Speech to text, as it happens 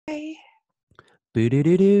Boo doo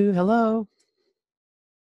doo doo. Hello.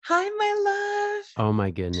 Hi, my love. Oh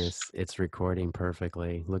my goodness, it's recording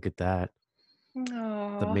perfectly. Look at that. The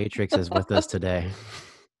Oh, Matrix is with us today.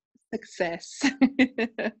 success.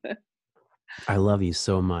 I love you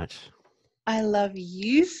so much. I love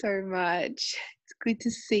you so much. It's good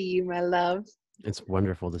to see you, my love. It's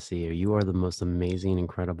wonderful to see you. You are the most amazing,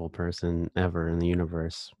 incredible person ever in the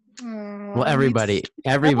universe. Well, Oh, you smell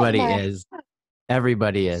everybody my. is.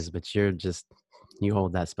 Everybody is, but you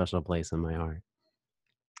hold that special place in my heart.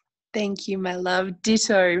 Thank you, my love.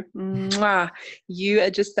 Ditto. Mwah. You are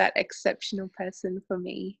just that exceptional person for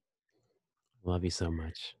me. Love you so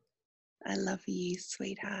much. I love you,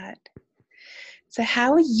 sweetheart. So,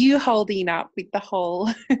 how are you holding up with the whole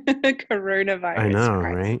I coronavirus know,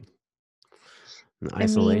 crisis? right? The I mean,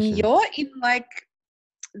 isolation. you're in like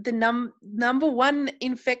the number one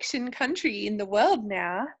infection country in the world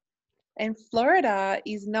now, and Florida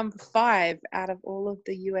is number 5 out of all of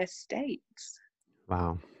the US states.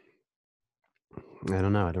 Wow. I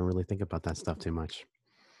don't know. I don't really think about that stuff too much.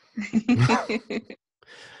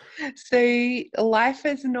 So life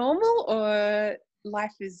is normal or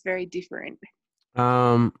life is very different?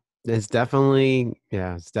 Um, it's definitely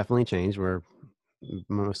changed. We're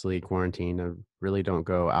mostly quarantined. I really don't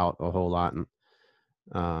go out a whole lot and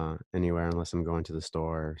anywhere unless I'm going to the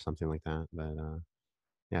store or something like that. But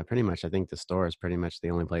yeah, pretty much I think the store is pretty much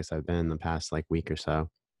the only place I've been the past like week or so.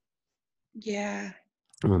 Yeah.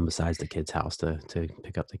 Besides the kids' house to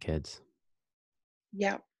pick up the kids.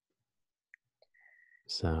 Yeah.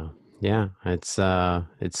 So yeah, it's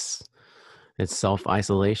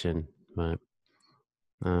self-isolation, but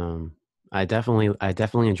um I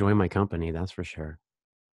definitely enjoy my company, that's for sure.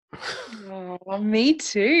 Oh, me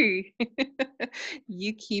too.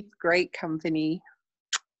 You keep great company.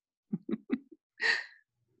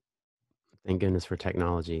 Thank goodness for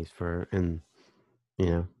technology for and you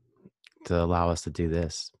know to allow us to do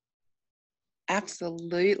this.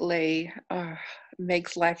 Absolutely. Oh,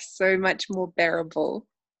 makes life so much more bearable.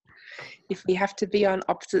 If we have to be on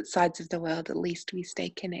opposite sides of the world, at least we stay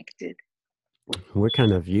connected. We're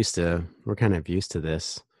kind of used to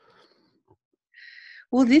this.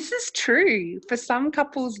 Well, this is true. For some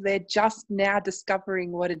couples, they're just now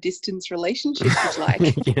discovering what a distance relationship is like.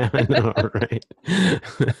 Yeah, I know, right?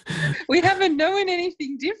 We haven't known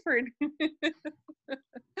anything different.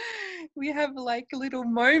 We have like little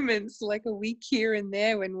moments, like a week here and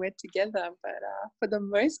there when we're together. But for the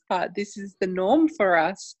most part, this is the norm for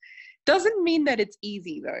us. Doesn't mean that it's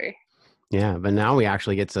easy, though. Yeah, but now we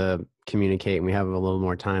actually get to communicate and we have a little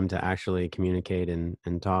more time to actually communicate and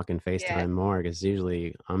talk and Yeah. FaceTime more because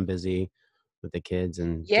usually I'm busy with the kids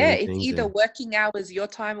and Yeah, doing it's things either and working hours your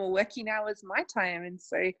time or working hours my time. And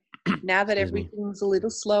so now that excuse me, everything's a little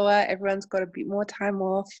slower, everyone's got a bit more time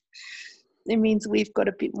off. It means we've got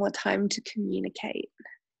a bit more time to communicate.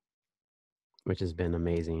 which has been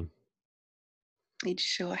amazing. It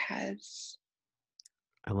sure has.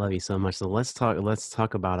 I love you so much. So let's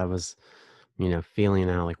talk about I was, feeling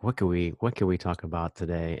out like what could we talk about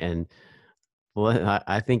today? And well,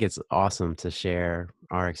 I think it's awesome to share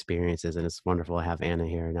our experiences, and it's wonderful to have Anna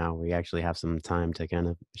here now. We actually have some time to kind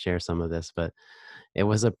of share some of this, but it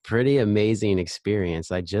was a pretty amazing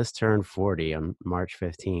experience. I just turned 40 on March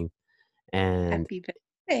 15th, and Happy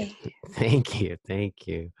birthday. thank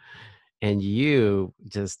you. And you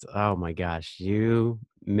just, oh my gosh, you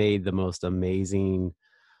made the most amazing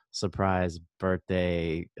surprise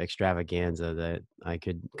birthday extravaganza that I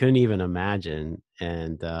couldn't even imagine.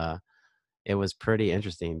 And it was pretty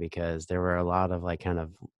interesting because there were a lot of like kind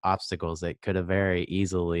of obstacles that could have very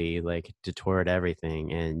easily like detoured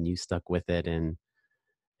everything, and you stuck with it. And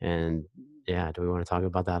yeah, do we want to talk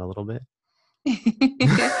about that a little bit?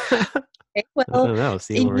 Okay, I well, don't know.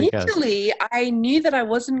 See where it goes. initially, I knew that I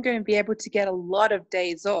wasn't going to be able to get a lot of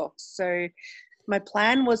days off. So my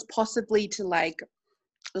plan was possibly to like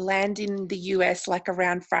land in the US like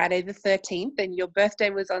around Friday the 13th, and your birthday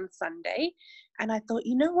was on Sunday. And I thought,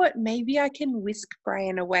 you know what, maybe I can whisk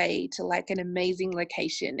Brian away to like an amazing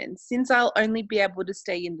location. And since I'll only be able to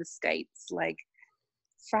stay in the States like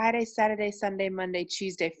Friday, Saturday, Sunday, Monday,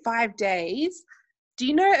 Tuesday, 5 days, do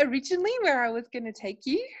you know originally where I was going to take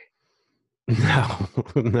you? No,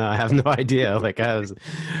 no, I have no idea. Like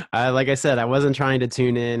I said, I wasn't trying to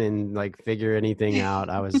tune in and like figure anything out.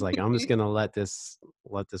 I was like, I'm just gonna let this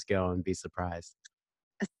go and be surprised.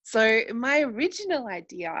 So my original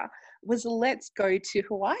idea was let's go to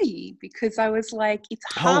Hawaii because I was like, it's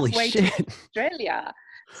Holy halfway to shit! Australia.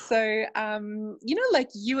 So, like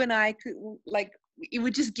you and I could like, it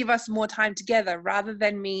would just give us more time together rather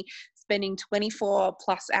than me spending 24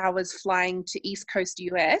 plus hours flying to East Coast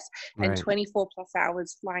US and Right. 24 plus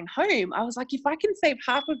hours flying home. I was like, if I can save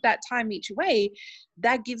half of that time each way,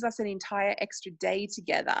 that gives us an entire extra day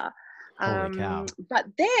together. Holy cow. But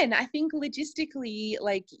then I think logistically,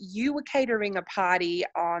 like you were catering a party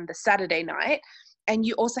on the Saturday night and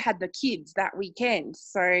you also had the kids that weekend.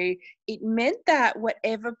 So it meant that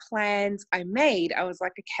whatever plans I made, I was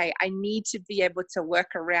like, okay, I need to be able to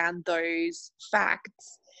work around those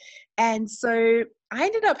facts. And so I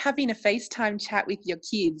ended up having a FaceTime chat with your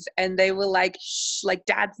kids and they were like, shh, like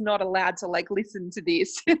dad's not allowed to like listen to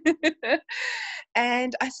this.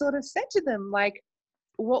 And I sort of said to them, like,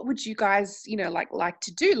 what would you guys, like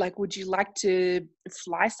to do? Like, would you like to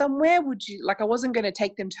fly somewhere? Would you like, I wasn't going to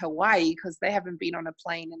take them to Hawaii because they haven't been on a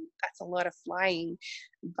plane and that's a lot of flying.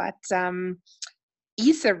 But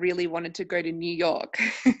Issa really wanted to go to New York.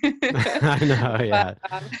 I know, But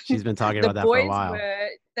yeah. She's been talking the about that for a boys while.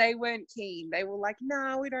 they weren't keen. They were like,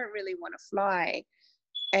 no, we don't really want to fly.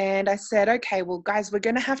 And I said, okay, well, guys, we're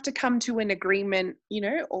going to have to come to an agreement,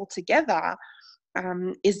 all together.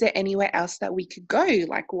 Is there anywhere else that we could go?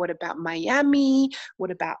 Like, what about Miami?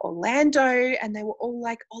 What about Orlando? And they were all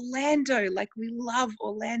like, Orlando, like we love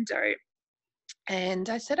Orlando. And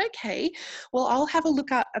I said, okay, well, I'll have a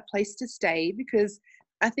look at a place to stay because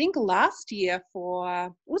I think last year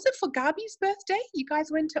was it for Gabi's birthday? You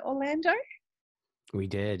guys went to Orlando? We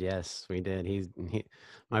did, yes, we did.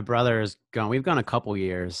 My brother's gone. We've gone a couple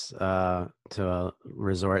years to a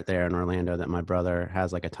resort there in Orlando that my brother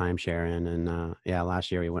has like a timeshare in, and yeah, last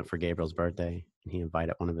year we went for Gabriel's birthday, and he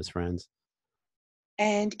invited one of his friends.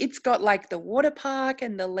 And it's got like the water park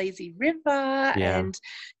and the lazy river Yeah, and,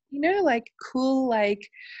 like cool, like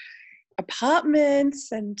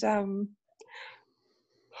apartments and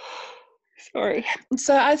sorry.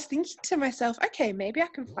 So I was thinking to myself, okay, maybe I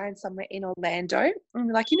can find somewhere in Orlando.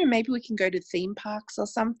 And like, maybe we can go to theme parks or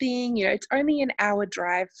something. It's only an hour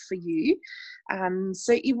drive for you.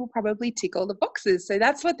 So it will probably tick all the boxes. So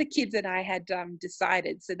that's what the kids and I had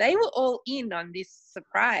decided. So they were all in on this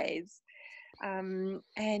surprise. And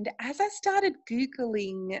as I started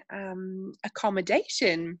Googling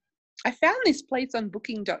accommodation, I found this place on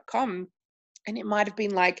booking.com and it might have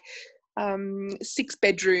been like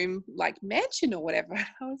 6-bedroom like mansion or whatever.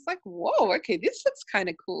 I was like, whoa, okay, this looks kind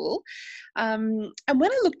of cool. And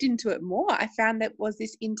when I looked into it more, I found that was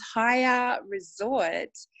this entire resort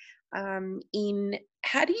in,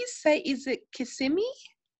 how do you say, is it Kissimmee?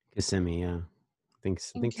 Kissimmee. Yeah, I In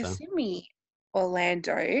think so. Kissimmee,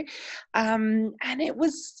 Orlando. And it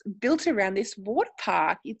was built around this water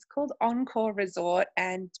park. It's called Encore Resort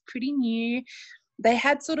and pretty new. They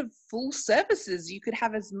had sort of full services. You could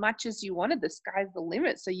have as much as you wanted. The sky's the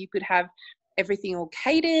limit. So you could have everything all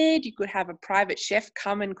catered. You could have a private chef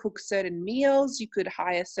come and cook certain meals. You could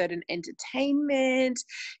hire certain entertainment.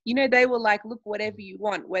 They were like, look, whatever you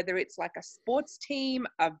want, whether it's like a sports team,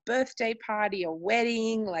 a birthday party, a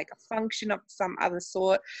wedding, like a function of some other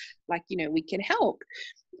sort, like, we can help.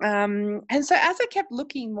 And so as I kept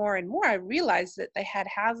looking more and more, I realized that they had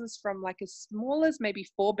houses from like as small as maybe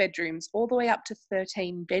 4 bedrooms all the way up to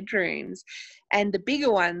 13 bedrooms. And the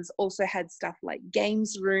bigger ones also had stuff like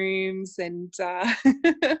games rooms and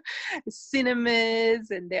cinemas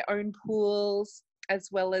and their own pools, as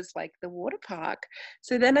well as like the water park.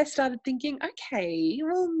 So then I started thinking, okay,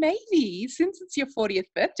 well, maybe since it's your 40th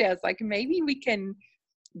birthday, I was like, maybe we can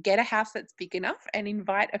get a house that's big enough and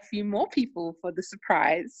invite a few more people for the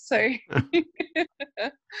surprise. So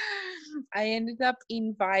I ended up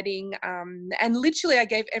inviting, and literally I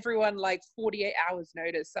gave everyone like 48 hours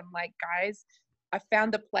notice. I'm like, guys, I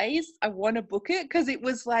found a place. I want to book it because it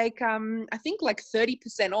was like, I think like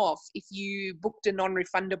 30% off if you booked a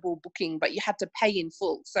non-refundable booking, but you had to pay in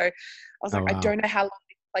full. So I was Oh like, I wow. don't know how long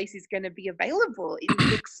this place is going to be available. It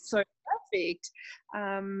looks so perfect.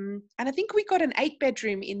 And I think we got an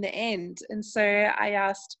 8-bedroom in the end. And so I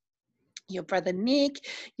asked your brother Nick,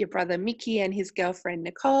 your brother Mickey, and his girlfriend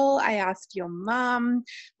Nicole. I asked your mum.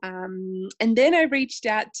 And then I reached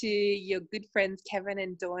out to your good friends Kevin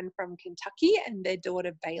and Dawn from Kentucky and their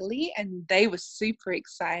daughter Bailey, and they were super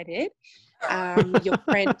excited. Your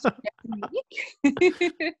friend Stephanie.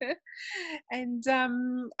 And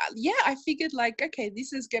yeah, I figured like, okay,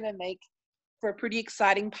 this is going to make for a pretty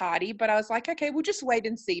exciting party, but I was like, okay, we'll just wait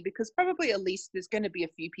and see because probably at least there's going to be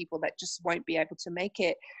a few people that just won't be able to make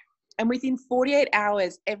it. And within 48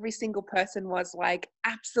 hours, every single person was like,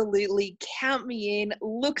 absolutely, count me in,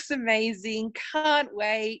 looks amazing, can't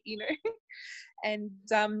wait, And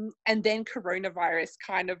then coronavirus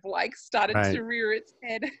kind of like started Right. to rear its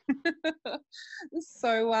head.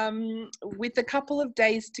 So with a couple of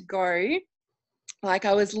days to go, Like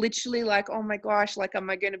I was literally like, oh my gosh, like, am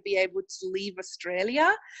I going to be able to leave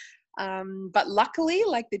Australia? But luckily,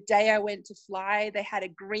 like the day I went to fly, they had a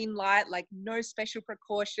green light, like no special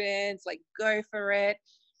precautions, like go for it.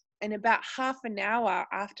 And about half an hour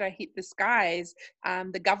after I hit the skies,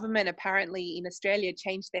 the government apparently in Australia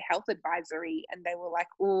changed their health advisory, and they were like,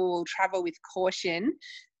 oh, travel with caution.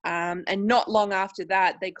 And not long after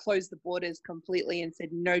that, they closed the borders completely and said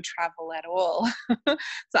no travel at all.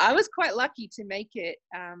 So I was quite lucky to make it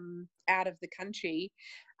out of the country.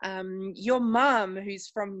 Your mum, who's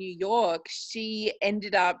from New York, she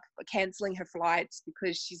ended up canceling her flights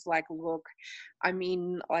because she's like, look, I'm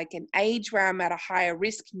in like an age where I'm at a higher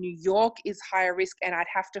risk. New York is higher risk, and I'd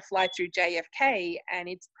have to fly through JFK, and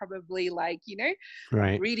it's probably like, you know, a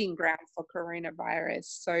Right. breeding ground for coronavirus.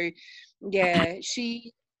 So yeah,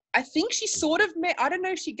 I think she sort of met, I don't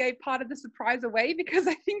know if she gave part of the surprise away, because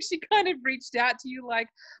I think she kind of reached out to you like,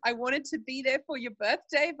 I wanted to be there for your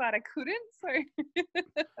birthday, but I couldn't. So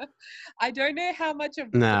I don't know how much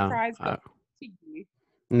of the No, surprise got to you.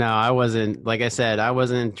 no, I wasn't. Like I said, I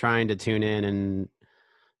wasn't trying to tune in, and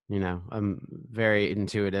I'm very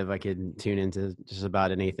intuitive. I could tune into just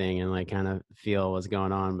about anything and like kind of feel what's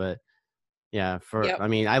going on. But yeah, Yep. I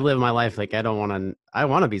mean, I live my life like I want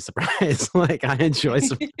to be surprised. Like I enjoy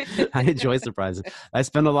surprises. I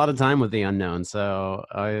spend a lot of time with the unknown, so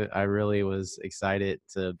I really was excited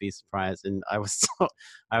to be surprised, and I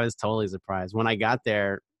was totally surprised when I got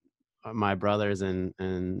there. My brothers and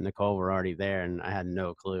Nicole were already there, and I had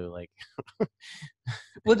no clue. Like,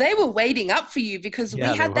 Well, they were waiting up for you because we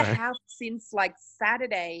yeah, they had the were. house since like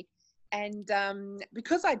Saturday. And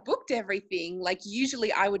because I booked everything, like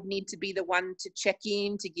usually I would need to be the one to check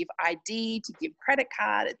in, to give ID, to give credit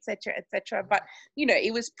card, etc., etc. But you know,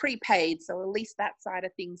 it was prepaid, so at least that side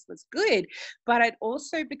of things was good. But I'd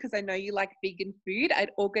also, because I know you like vegan food,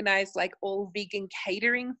 I'd organize like all vegan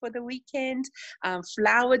catering for the weekend,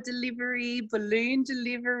 flower delivery, balloon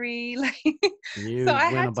delivery, like. So You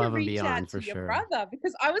I went had to above and reach out beyond for to your sure. brother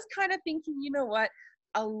because I was kind of thinking, you know what?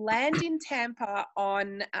 I'll land in Tampa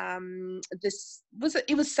on it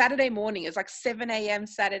was Saturday morning. It was like 7 a.m.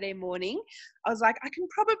 Saturday morning. I was like, I can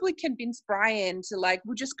probably convince Brian to like,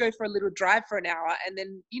 we'll just go for a little drive for an hour. And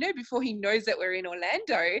then, you know, before he knows that we're in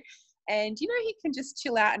Orlando, and you know, he can just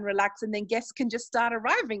chill out and relax, and then guests can just start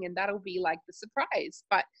arriving, and that'll be like the surprise.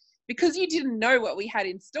 But because you didn't know what we had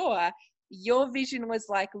in store, your vision was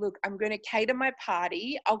like, look, I'm going to cater my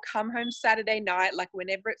party. I'll come home Saturday night, like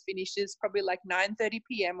whenever it finishes, probably like 9:30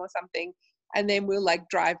 p.m. or something. And then we'll like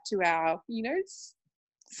drive to our, you know,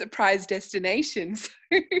 surprise destinations.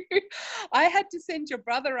 I had to send your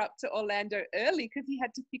brother up to Orlando early because he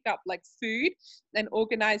had to pick up like food and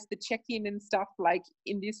organize the check-in and stuff like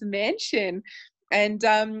in this mansion. And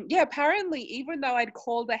yeah, apparently, even though I'd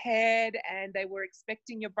called ahead and they were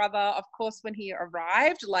expecting your brother, of course, when he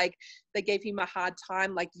arrived, like they gave him a hard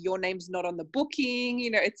time, like your name's not on the booking,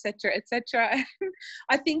 you know, etc., etc.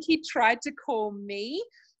 I think he tried to call me,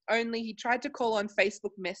 only he tried to call on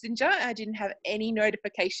Facebook Messenger. I didn't have any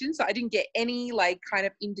notification, so I didn't get any like kind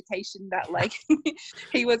of indication that like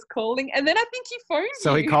he was calling. And then I think he phoned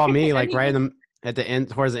So he you, called me and like he right was at the end,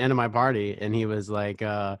 towards the end of my party, and he was like,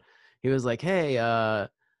 "Hey, are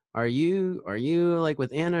you like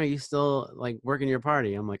with Anna? Are you still like working your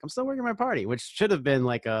party?" I'm like, "I'm still working my party," which should have been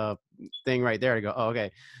like a thing right there to go, "Oh,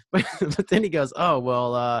 okay." But then he goes, "Oh,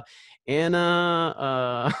 well,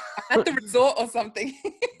 Anna, at the resort or something.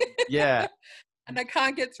 yeah, And I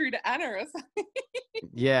can't get through to Anna or something.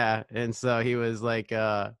 yeah," and so he was like,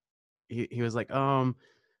 he was like, no,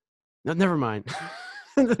 never mind.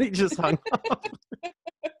 And then he just hung up.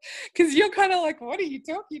 Because you're kind of like, what are you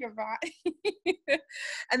talking about?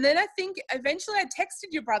 And then I think eventually I texted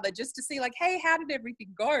your brother just to see like, hey, how did everything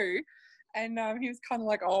go? And he was kind of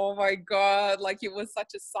like, oh my God, like it was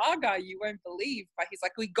such a saga, you won't believe. But he's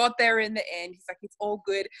like, we got there in the end. He's like, it's all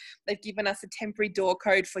good. They've given us a temporary door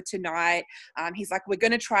code for tonight. He's like, we're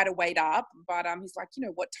going to try to wait up. But he's like, you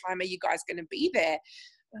know, what time are you guys going to be there?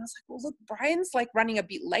 And I was like, well, look, Brian's like running a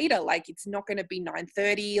bit later. Like it's not going to be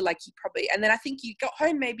 9:30. Like he probably, and then I think you got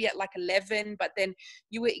home maybe at like 11, but then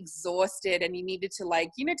you were exhausted and you needed to like,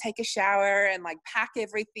 you know, take a shower and like pack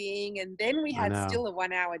everything. And then we I had know. still a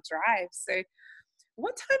 1 hour drive. So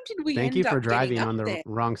what time did we Thank you end for up getting driving up on the there?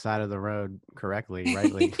 wrong side of the road correctly,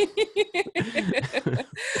 rightly.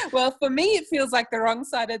 Well, for me, it feels like the wrong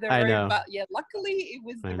side of the I road, know. but yeah, luckily it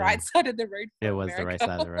was I the know. right side of the road It for was the right America.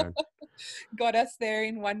 side of the road. got us there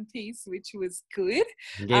in one piece, which was good.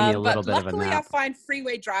 It gave me a But little bit of a luckily, I nap. find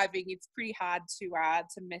freeway driving, it's pretty hard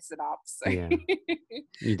to mess it up. So Yeah,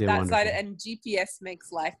 you did that side, wonderful. and GPS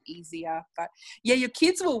makes life easier. But yeah, your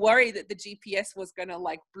kids were worried that the GPS was gonna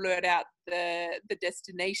like blurt out the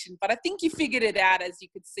destination, but I think you figured it out as you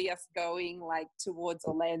could see us going like towards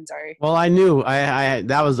Orlando. Well, I knew I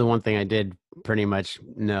that was the one thing I did pretty much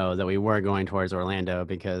know, that we were going towards Orlando,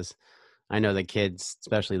 because I know the kids,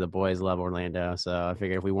 especially the boys, love Orlando. So I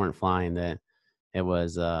figured if we weren't flying, that it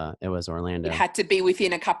was It Orlando. had to be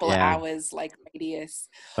within a couple of Yeah, hours, like radius.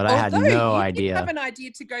 but I had Although no you did have idea. an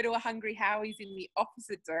idea to go to a Hungry Howie's in the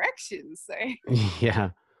opposite direction, so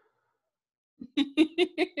Yeah.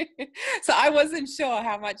 so I wasn't sure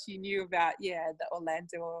how much you knew about the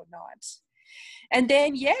Orlando or not. And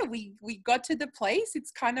then we got to the place.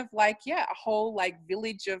 It's kind of like a whole like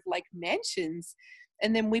village of like mansions.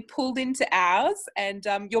 And then we pulled into ours, and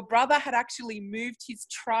your brother had actually moved his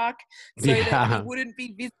truck so that we Yeah. wouldn't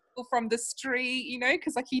be visible from the street,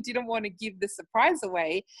 because like he didn't want to give the surprise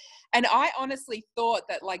away. And I honestly thought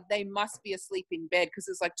that like they must be asleep in bed because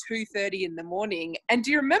it's like 2:30 in the morning. And do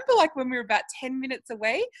you remember like when we were about 10 minutes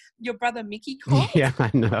away, your brother Mickey called? Yeah, I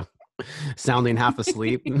know. Sounding half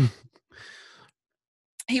asleep.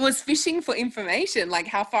 He was fishing for information, like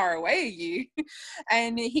how far away are you?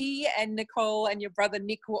 And he and Nicole and your brother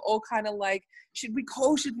Nick were all kind of like, should we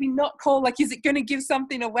call, should we not call, like is it going to give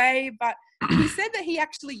something away? But he said that he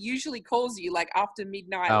actually usually calls you like after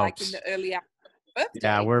midnight, Oh, like in the early hours of your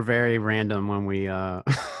yeah, birthday. we're very random when we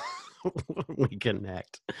when we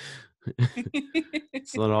connect.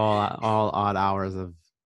 It's all odd hours of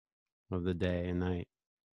the day and night.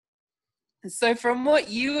 So from what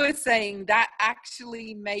you were saying, that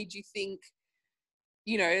actually made you think,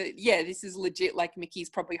 this is legit, like Mickey's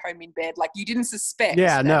probably home in bed. Like you didn't suspect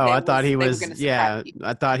Yeah, that no, I thought he they were was, going to surprise yeah, you.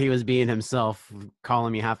 I thought he was being himself,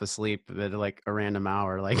 calling me half asleep at like a random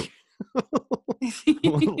hour, like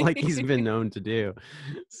like he's been known to do.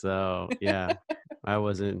 So, yeah, I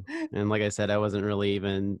wasn't, and like I said, I wasn't really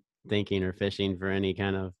even thinking or fishing for any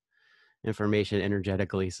kind of information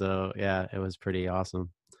energetically. So, yeah, it was pretty awesome.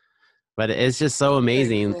 But it's just so So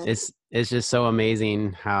amazing. cool. It's just so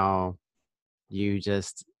amazing how you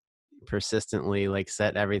just persistently like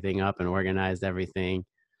set everything up and organized everything,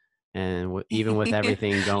 and even with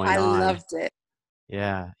everything going I on, loved it.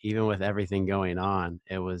 yeah, even with everything going on,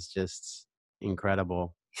 it was just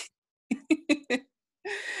incredible.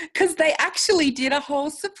 Because they actually did a whole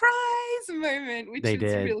surprise moment, which They was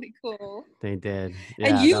did. really cool. They did.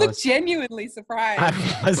 And Yeah, you that look was, genuinely surprised.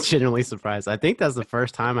 I was genuinely surprised. I think that's the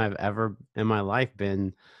first time I've ever in my life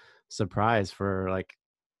been surprised for like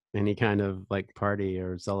any kind of like party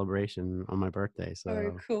or celebration on my birthday. So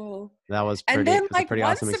So cool. that was And pretty, then it was a like pretty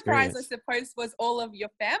one awesome surprise I experience. suppose was all of your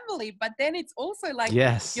family, but then it's also like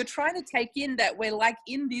Yes. you're trying to take in that we're like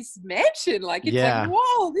in this mansion. Like it's like, Yeah.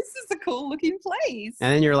 whoa, this is a cool looking place.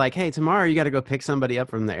 And then you're like, hey, tomorrow you got to go pick somebody up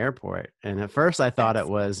from the airport. And at first I thought it That's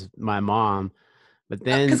was my mom, but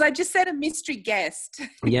then, because I just said a mystery guest.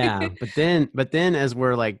 yeah, but then as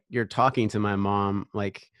we're like, you're talking to my mom,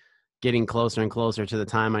 like getting closer and closer to the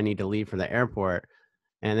time I need to leave for the airport.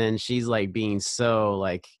 And then she's like being so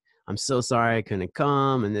like, I'm so sorry I couldn't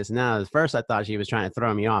come and this and that. At first I thought she was trying to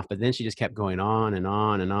throw me off, but then she just kept going on and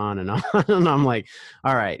on and on and on. And I'm like,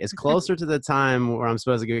 all right, it's closer to the time where I'm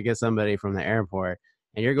supposed to go get somebody from the airport.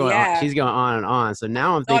 And you're going on, Yeah, she's going on and on. So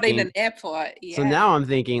now I'm not in thinking, an airport. so Yeah. now I'm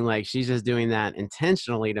thinking like she's just doing that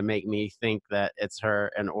intentionally to make me think that it's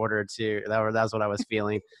her in order to, that's what I was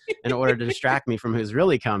feeling, in order to distract me from who's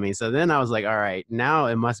really coming. So then I was like, all right, now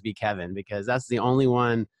it must be Kevin, because that's the only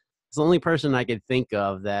one, it's the only person I could think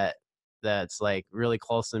of that's like really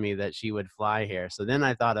close to me that she would fly here. So then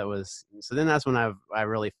I thought it was, so then that's when I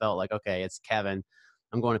really felt like, okay, it's Kevin.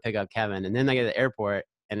 I'm going to pick up Kevin. And then I get to the airport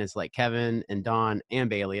and it's like Kevin and Dawn and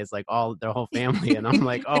Bailey. It's like all their whole family. And I'm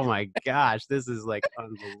like, oh my gosh, this is like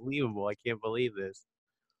unbelievable. I can't believe this.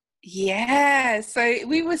 Yeah, so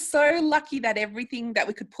we were so lucky that everything that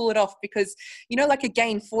we could pull it off because, like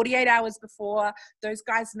again, 48 hours before, those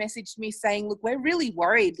guys messaged me saying, look, we're really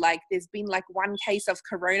worried. Like there's been like one case of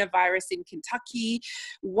coronavirus in Kentucky.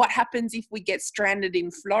 What happens if we get stranded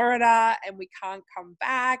in Florida and we can't come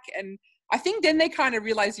back? And I think then they kind of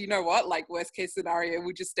realized, you know what, like worst case scenario,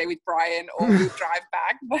 we'll just stay with Brian or we'll drive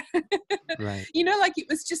back. But, Right. like it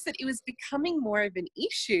was just that it was becoming more of an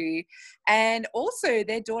issue. And also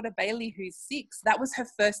their daughter Bailey, who's 6, that was her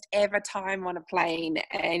first ever time on a plane.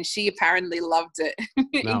 And she apparently loved it, That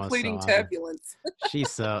was so including awesome. turbulence. She's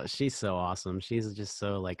so awesome. She's just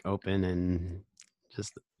so like open and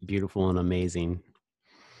just beautiful and amazing.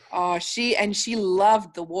 Oh, she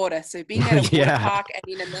loved the water. So being at a water Yeah. park and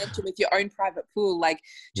in a mansion with your own private pool, like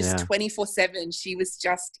just Yeah. 24/7, she was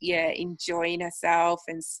just, yeah, enjoying herself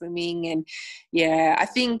and swimming. And yeah, I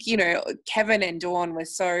think, Kevin and Dawn were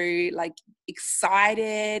so like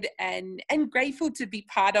excited and grateful to be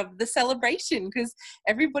part of the celebration because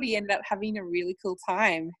everybody ended up having a really cool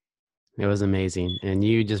time. It was amazing. And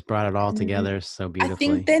you just brought it all And together so I think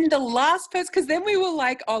beautifully. then the last person, because then we were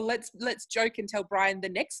like, oh, let's joke and tell Brian the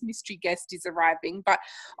next mystery guest is arriving. But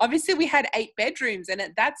obviously we had 8 bedrooms, and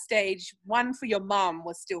at that stage, one for your mum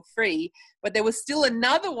was still free, but there was still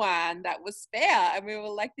another one that was spare, and we were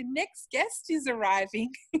like, the next guest is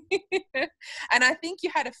arriving. And I think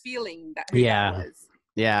you had a feeling that who that Yeah. was.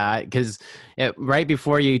 Yeah. Because right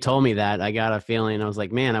before you told me that, I got a feeling. I was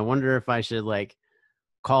like, man, I wonder if I should like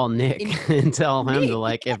call Nick In and tell him to Nick,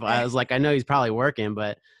 like, if I yeah. was like, I know he's probably working,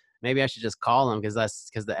 but maybe I should just call him because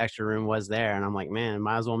the extra room was there. And I'm like, man,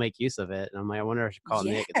 might as well make use of it. And I'm like, I wonder if I should call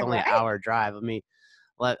Yeah, Nick. It's only an right? hour drive.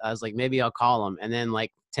 I was like, maybe I'll call him. And then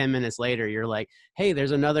like 10 minutes later, you're like, hey,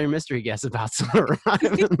 there's another mystery guest about to arrive.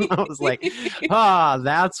 And I was like,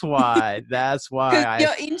 that's why. Because your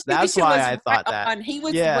That's intuition why was I right thought that. on. He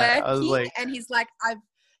was Yeah. I was working, like,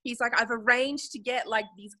 and I've arranged to get like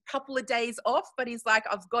these couple of days off, but he's like,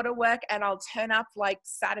 I've got to work and I'll turn up like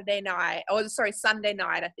Saturday night, or sorry, Sunday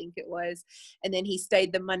night, I think it was. And then he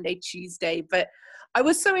stayed the Monday, Tuesday. But I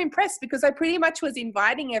was so impressed because I pretty much was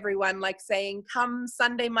inviting everyone, like saying, come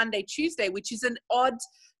Sunday, Monday, Tuesday, which is an odd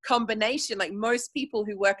combination. Like most people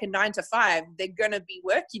who work a 9 to 5, they're going to be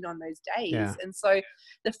working on those days. yeah. And so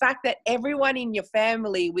the fact that everyone in your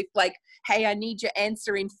family with like, hey, I need your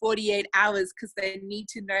answer in 48 hours because they need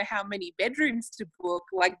to know how many bedrooms to book,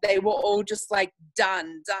 like they were all just like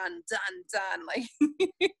done. Like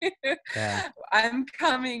Yeah. I'm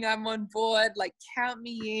coming, I'm on board, like count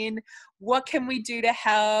me in. What can we do to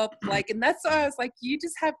help? Like, and that's why I was like, you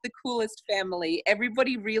just have the coolest family.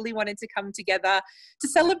 Everybody really wanted to come together to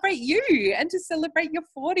celebrate you and to celebrate your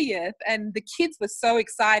 40th. And the kids were so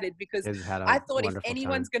excited because Kids had a I thought if wonderful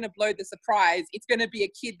anyone's time. going to blow the surprise, it's going to be a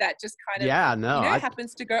kid that just kind of, Yeah. No,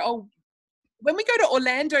 happens to go, oh, when we go to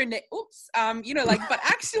Orlando, like, but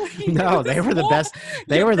actually it no, was a they were the small, best.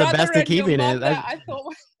 They your were the brother best at and your keeping it. mother, I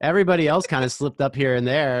thought, Everybody else kind of slipped up here and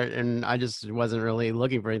there, and I just wasn't really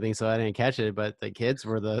looking for anything, so I didn't catch it. But the kids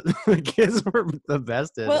were the kids were the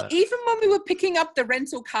best at. well, even when we were picking up the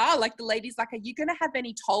rental car, like the lady's like, are you going to have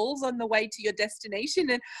any tolls on the way to your destination?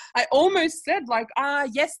 And I almost said like,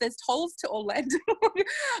 yes, there's tolls to Orlando.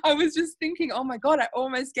 I was just thinking, oh my God, I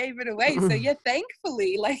almost gave it away. So yeah,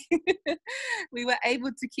 thankfully, like we were able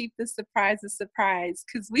to keep the surprise a surprise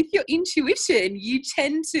because with your intuition,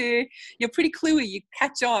 you're pretty cluey. You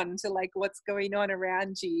catch on to like what's going on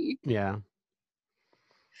around you. Yeah.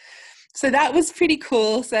 So that was pretty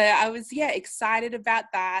cool. So I was, excited about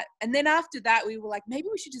that. And then after that, we were like, maybe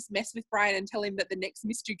we should just mess with Brian and tell him that the next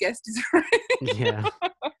mystery guest is Yeah.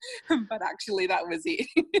 arriving. But actually, that was it.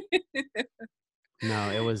 No,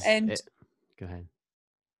 it was. And Go ahead.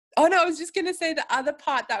 oh no, I was just gonna say the other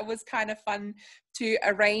part that was kind of fun to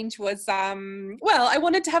arrange was I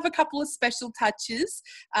wanted to have a couple of special touches,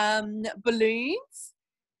 balloons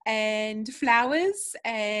and flowers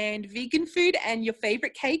and vegan food and your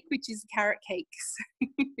favorite cake, which is carrot cakes.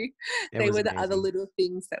 It They was were the other amazing. little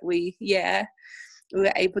things that we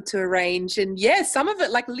were able to arrange. And some of it,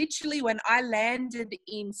 like literally when I landed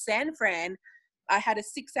in San Fran, I had a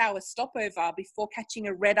 6-hour stopover before catching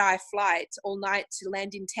a red-eye flight all night to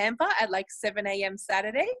land in Tampa at like 7 a.m.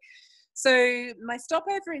 Saturday. So my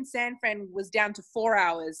stopover in San Fran was down to 4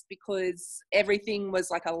 hours because everything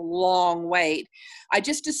was like a long wait. I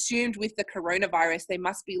just assumed with the coronavirus, they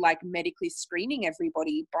must be like medically screening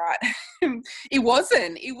everybody, but it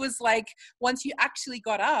wasn't. It was like once you actually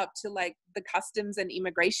got up to like the customs and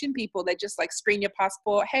immigration people, they just like screen your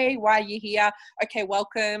passport. Hey, why are you here? Okay,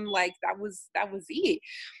 welcome. Like that was it.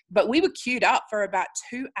 But we were queued up for about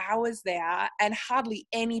 2 hours there and hardly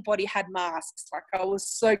anybody had masks. Like I was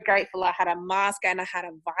so grateful I had a mask and I had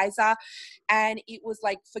a visor. And it was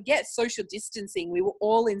like, forget social distancing. We were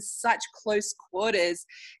all in such close quarters.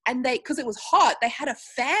 And because it was hot, they had a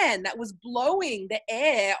fan that was blowing the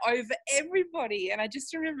air over everybody. And I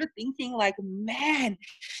just remember thinking like, man,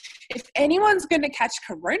 if anyone's going to catch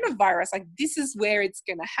coronavirus, like this is where it's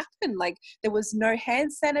going to happen. Like there was no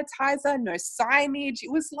hand sanitizer, no signage.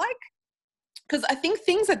 It was like, because I think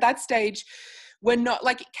things at that stage were not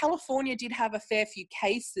like, California did have a fair few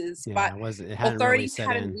cases, but Yeah, it hadn't really authorities set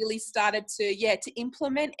hadn't in. really started to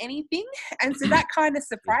implement anything. And so that kind of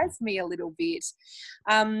Excuse me. surprised me a little bit.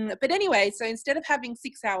 But anyway, so instead of having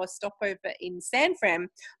 6 hours stopover in San Fran,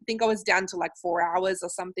 I think I was down to like 4 hours or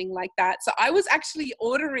something like that. So I was actually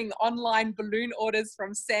ordering online balloon orders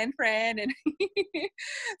from San Fran, and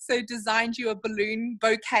so designed you a balloon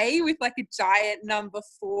bouquet with like a giant number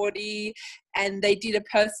 40, and they did a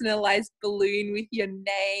personalized balloon with your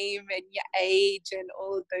name and your age and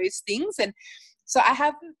all of those things. And so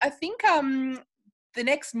I think the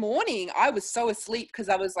next morning I was so asleep because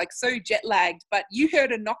I was like so jet lagged, but you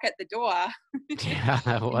heard a knock at the door. Yeah, it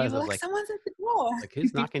And you was. I were was like, like, someone's at the door.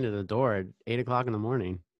 who's knocking to the door at 8 o'clock in the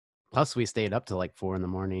morning? Plus, we stayed up till like 4 in the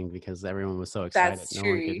morning because everyone was so excited. That's No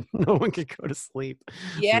one could, true. no one could go to sleep.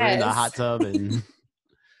 We were in the Yes. hot tub, and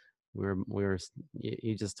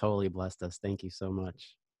you just totally blessed us. Thank you so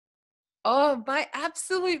much. Oh, my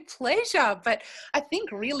absolute pleasure. But I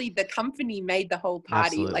think really the company made the whole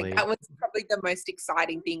party. Like Absolutely. that was probably the most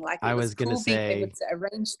exciting thing. Like I it was was gonna cool being able say, to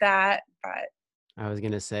arrange that. But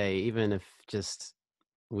even if just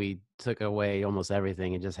we took away almost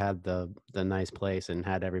everything and just had the nice place and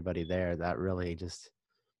had everybody there, that really just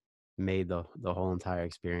made the whole entire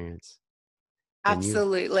experience. And you,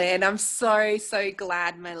 absolutely. And I'm so, so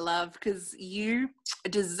glad, my love, because you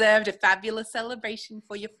deserved a fabulous celebration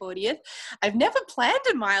for your 40th. I've never planned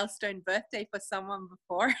a milestone birthday for someone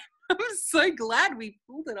before. I'm so glad we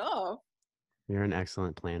pulled it off. you're an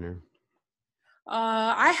excellent planner.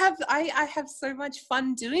 I have so much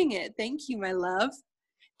fun doing it. Thank you, my love.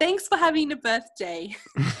 Thanks for having a birthday.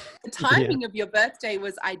 The Yeah. timing of your birthday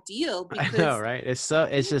was ideal I know, because right? It's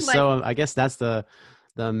just like so, I guess that's the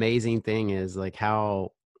amazing thing is like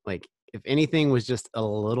how, like, if anything was just a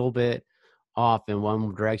little bit off in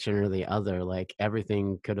one direction or the other, like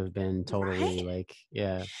everything could have been totally right. like,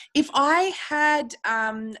 yeah. If I had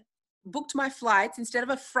booked my flights instead of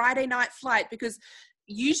a Friday night flight, because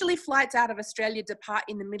usually flights out of Australia depart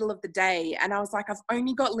in the middle of the day, and I was like, I've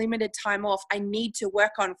only got limited time off. I need to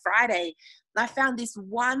work on Friday. And I found this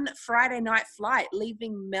one Friday night flight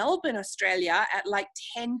leaving Melbourne, Australia at like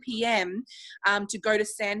 10 p.m. To go to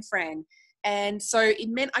San Fran. And so it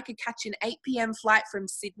meant I could catch an 8 p.m. flight from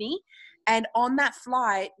Sydney. And on that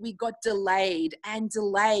flight, we got delayed and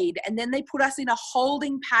delayed. And then they put us in a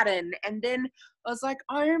holding pattern. And then I was like,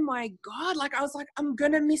 oh my God. Like, I was like, I'm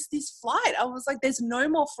going to miss this flight. I was like, there's no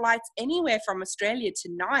more flights anywhere from Australia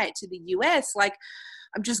tonight to the US. Like,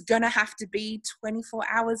 I'm just going to have to be 24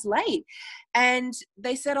 hours late. And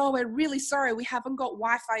they said, oh, we're really sorry. We haven't got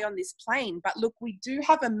Wi-Fi on this plane. But look, we do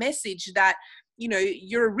have a message that, you know,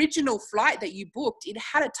 your original flight that you booked, it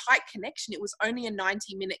had a tight connection. It was only a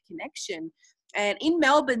 90-minute connection. And in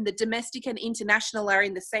Melbourne, the domestic and international are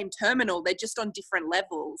in the same terminal. They're just on different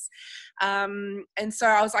levels. And so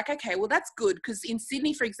I was like, okay, well, that's good. Because in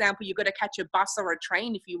Sydney, for example, you've got to catch a bus or a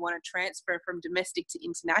train if you want to transfer from domestic to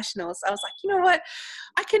international. So I was like, you know what?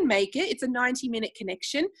 I can make it. It's a 90-minute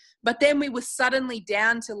connection. But then we were suddenly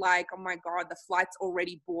down to like, oh my God, the flight's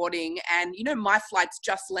already boarding. And, you know, my flight's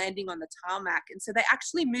just landing on the tarmac. And so they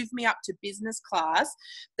actually moved me up to business class.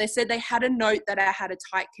 They said they had a note that I had a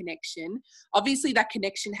tight connection. Obviously, that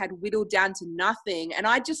connection had whittled down to nothing. And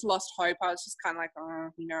I just lost hope. I was just kind of like, oh,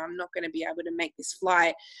 you know, I'm not going to be able to make this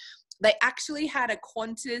flight. They actually had a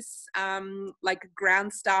Qantas, like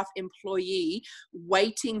ground staff employee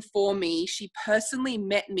waiting for me. She personally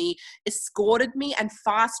met me, escorted me and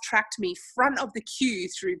fast tracked me front of the queue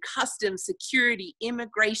through customs, security,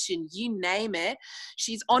 immigration, you name it.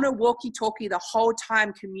 She's on a walkie-talkie the whole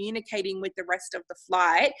time communicating with the rest of the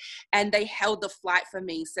flight, and they held the flight for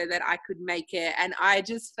me so that I could make it. And I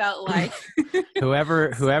just felt like whoever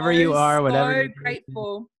you so, are, whatever so you're doing,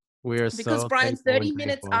 grateful. we are Because so Brian, thankful and 30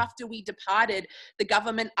 minutes grateful. after we departed, the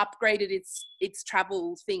government upgraded its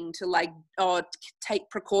travel thing to like, oh, take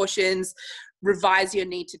precautions, revise your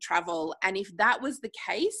need to travel. And if that was the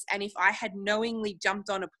case, and if I had knowingly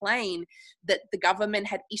jumped on a plane that the government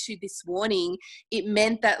had issued this warning, it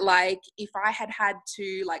meant that like if I had had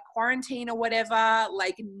to like quarantine or whatever,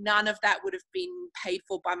 like none of that would have been paid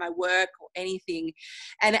for by my work or anything.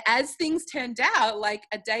 And as things turned out, like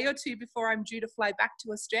a day or two before I'm due to fly back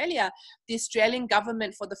to Australia, the Australian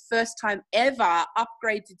government for the first time ever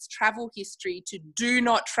upgrades its travel history to do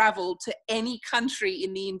not travel to any country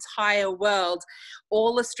in the entire world.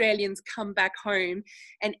 All Australians come back home,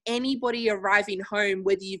 and anybody arriving home,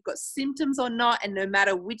 whether you've got symptoms or not, and no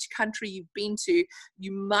matter which country you've been to,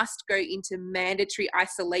 you must go into mandatory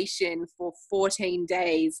isolation for 14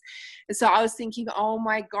 days. And so I was thinking, oh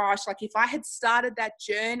my gosh, like if I had started that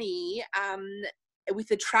journey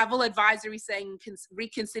with a travel advisory saying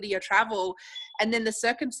reconsider your travel, and then the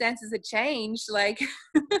circumstances had changed. Like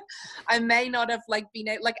I may not have like been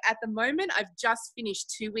like at the moment. I've just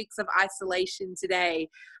finished 2 weeks of isolation today,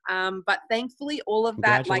 but thankfully all of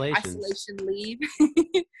that like Congratulations. isolation leave,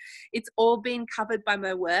 it's all been covered by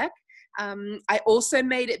my work. I also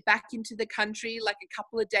made it back into the country like a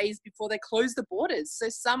couple of days before they closed the borders. So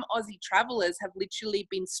some Aussie travelers have literally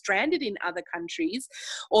been stranded in other countries,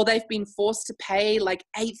 or they've been forced to pay like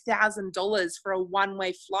 $8,000 for a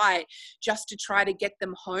one-way flight just to try to get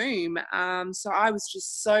them home. So I was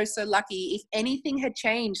just so lucky. If anything had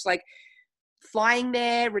changed, like flying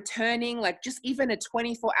there, returning, like just even a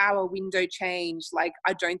 24-hour window change, like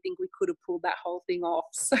I don't think we could have pulled that whole thing off.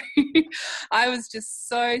 So I was just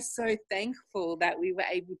so thankful that we were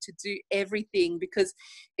able to do everything, because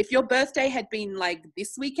if your birthday had been like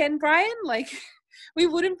this weekend, Brian, like we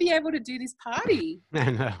wouldn't be able to do this party.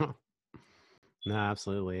 I know. No,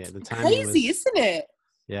 absolutely. The timing Crazy, was, isn't it?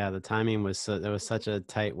 yeah, the timing was so, there was such a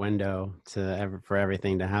tight window for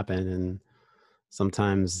everything to happen. And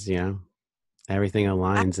sometimes, everything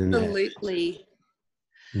aligns Absolutely.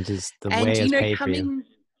 and just the And way you is know, paid for you. coming,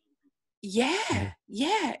 yeah, Yeah.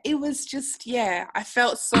 yeah, it was just, yeah, I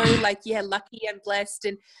felt so like, yeah, lucky and blessed.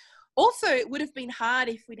 And also it would have been hard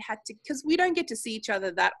if we'd had to, because we don't get to see each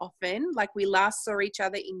other that often. Like we last saw each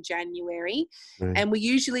other in January, Right. and we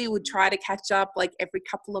usually would try to catch up like every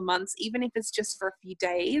couple of months, even if it's just for a few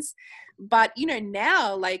days. But you know,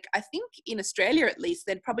 now, like I think in Australia at least,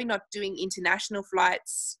 they're probably not doing international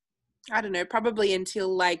flights, I don't know, probably until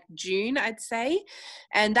like June, I'd say.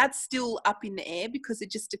 And that's still up in the air because it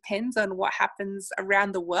just depends on what happens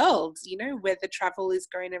around the world, you know, whether travel is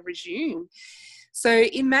going to resume. So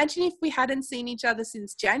imagine if we hadn't seen each other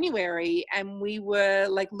since January and we were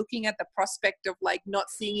like looking at the prospect of like not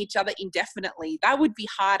seeing each other indefinitely. That would be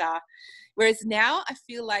harder. Whereas now I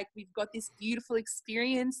feel like we've got this beautiful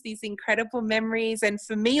experience, these incredible memories. And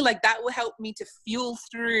for me, like that will help me to fuel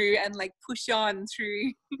through and like push on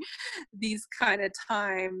through these kind of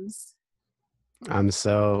times. I'm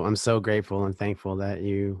so grateful and thankful that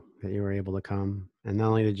you were able to come. And not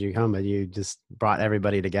only did you come, but you just brought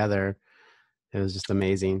everybody together. It was just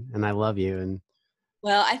amazing. And I love you. And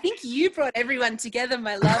Well, I think you brought everyone together,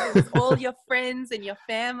 my love. It was all your friends and your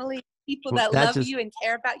family, people well, that that love just you and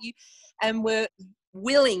care about you, and were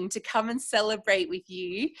willing to come and celebrate with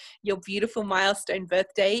you your beautiful milestone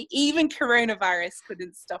birthday. Even coronavirus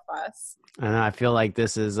couldn't stop us. and I feel like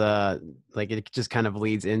this is like it just kind of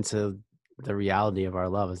leads into the reality of our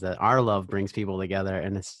love is that our love brings people together,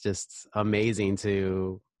 and it's just amazing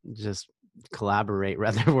to just collaborate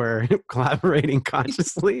whether we're collaborating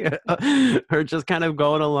consciously or just kind of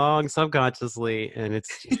going along subconsciously, and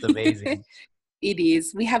it's just amazing. It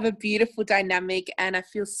is. We have a beautiful dynamic, and I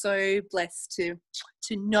feel so blessed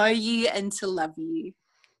to know you and to love you.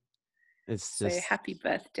 It's So just happy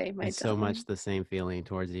birthday, my it's so much darling. the same feeling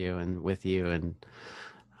towards you and with you, and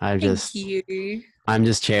I Thank just you. I'm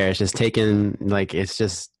just cherished. Just taking like it's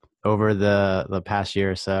just over the past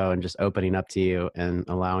year or so, and just opening up to you and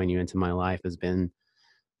allowing you into my life has been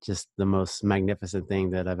just the most magnificent thing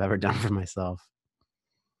that I've ever done for myself.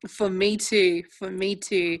 For me too. For me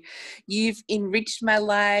too. You've enriched my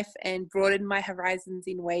life and broadened my horizons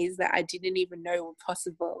in ways that I didn't even know were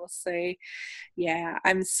possible. So, yeah,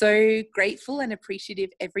 I'm so grateful and appreciative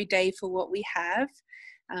every day for what we have.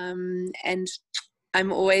 And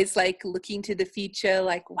I'm always like looking to the future,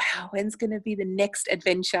 like, wow, when's going to be the next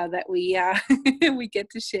adventure that we we get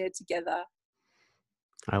to share together?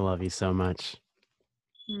 I love you so much.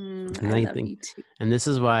 And I I love think, you too. and this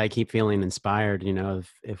is why I keep feeling inspired,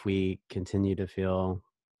 if we continue to feel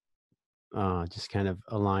just kind of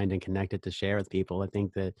aligned and connected to share with people. I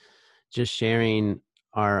think that just sharing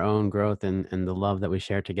our own growth and the love that we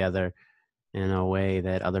share together in a way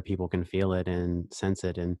that other people can feel it and sense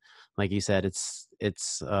it. And like you said,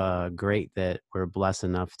 it's great that we're blessed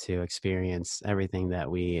enough to experience everything that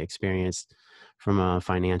we experienced from a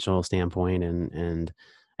financial standpoint and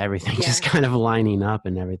everything just Yeah, kind of lining up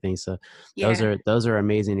and everything. So those yeah, are those are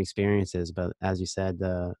amazing experiences. But as you said,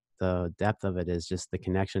 the depth of it is just the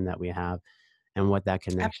connection that we have and what that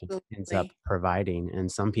connection ends up absolutely. providing.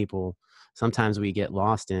 And some people, sometimes we get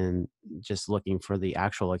lost in just looking for the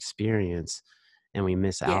actual experience and we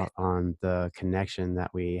miss Yeah, out on the connection that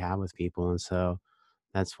we have with people. And so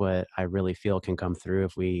that's what I really feel can come through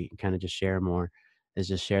if we kind of just share more, is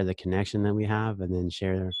just share the connection that we have and then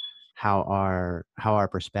share how our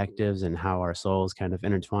perspectives and how our souls kind of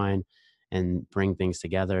intertwine and bring things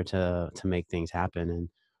together to make things happen. And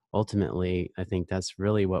ultimately I think that's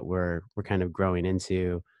really what we're kind of growing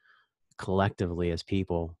into collectively as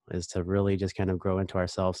people, is to really just kind of grow into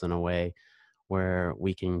ourselves in a way where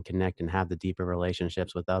we can connect and have the deeper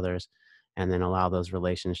relationships with others, and then allow those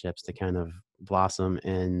relationships to kind of blossom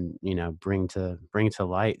and, bring to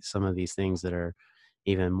light some of these things that are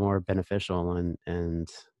even more beneficial, and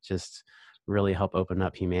just really help open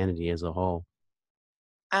up humanity as a whole.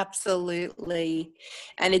 Absolutely.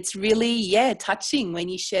 And it's really, yeah, touching when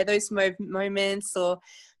you share those moments, or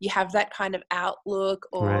you have that kind of outlook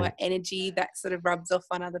or Right. energy that sort of rubs off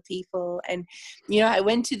on other people. And, I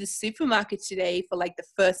went to the supermarket today for like the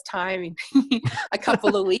first time in a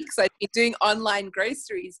couple of weeks. I've been doing online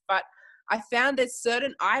groceries, but I found there's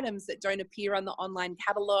certain items that don't appear on the online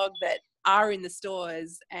catalog that are in the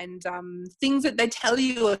stores, and things that they tell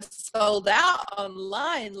you are sold out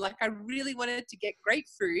online. Like, I really wanted to get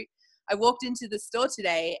grapefruit. I walked into the store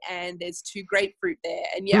today and there's 2 grapefruit there.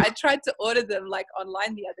 And yeah, I tried to order them like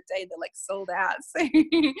online the other day. They're like sold out. So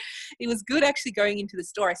it was good actually going into the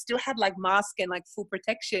store. I still had like mask and like full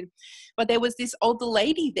protection. But there was this older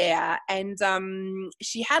lady there, and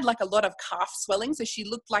she had like a lot of calf swelling. So she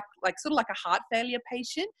looked like sort of like a heart failure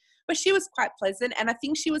patient, but she was quite pleasant. And I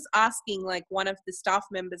think she was asking like one of the staff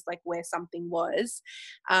members like where something was.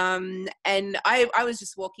 And I was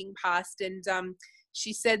just walking past, and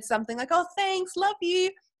she said something like, "Oh, thanks, love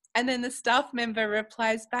you." And then the staff member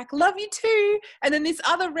replies back, "Love you too." And then this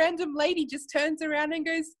other random lady just turns around and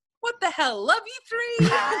goes, "What the hell? Love you three."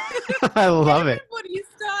 I love it. Everybody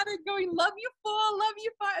started going, "Love you four, love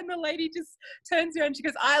you five." And the lady just turns around and she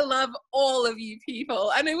goes, "I love all of you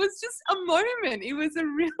people." And it was just a moment. It was a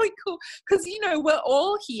really cool, because, we're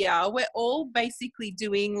all here. We're all basically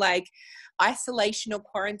doing like isolation or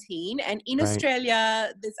quarantine. And in Right.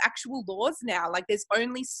 Australia, there's actual laws now. Like, there's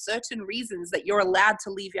only certain reasons that you're allowed to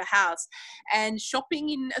leave your house. And shopping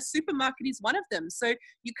in a supermarket is one of them. So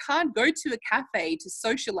you can't go to a cafe to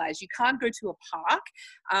socialize. You can't go to a park.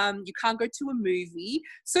 You can't go to a movie.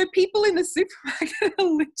 So people in the supermarket are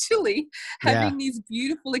literally Yeah. having these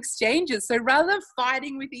beautiful exchanges. So rather than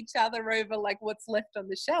fighting with each other over like what's left on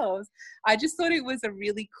the shelves, I just thought it was a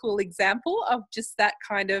really cool example of just that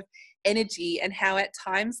kind of energy, and how at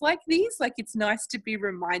times like these, like, it's nice to be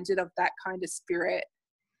reminded of that kind of spirit.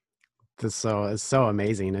 It's so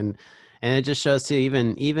amazing, and it just shows too,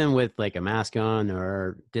 even with like a mask on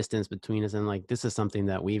or distance between us, and like this is something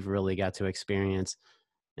that we've really got to experience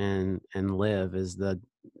and live, is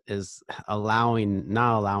allowing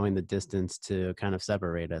not allowing the distance to kind of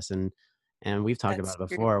separate us, and we've talked That's about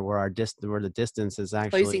it true. before, where the distance is Closing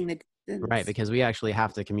actually the right, distance. because we actually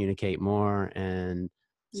have to communicate more, and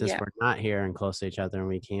since Yeah. we're not here and close to each other, and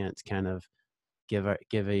we can't kind of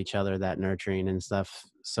give each other that nurturing and stuff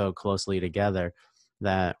so closely together,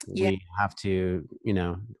 that Yeah. we have to,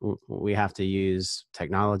 we have to use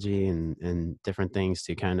technology and different things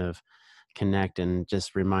to kind of connect and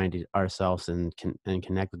just remind ourselves and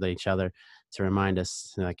connect with each other, to remind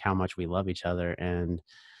us like how much we love each other. And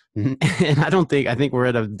and I think we're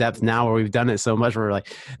at a depth now where we've done it so much where we're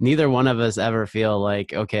like, neither one of us ever feel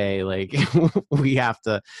like, okay, like we have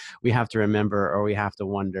to remember, or we have to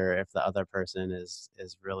wonder if the other person is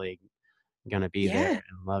really gonna be there Yeah.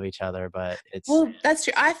 and love each other. But it's Well, that's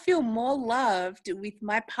true. I feel more loved with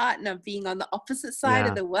my partner being on the opposite side of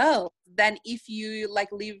yeah, the world than if you like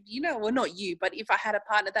live, well, not you, but if I had a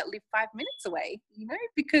partner that lived 5 minutes away,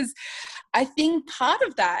 because I think part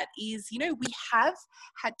of that is, we have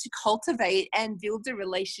had to cultivate and build a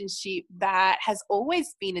relationship that has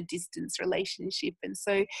always been a distance relationship. And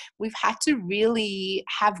so we've had to really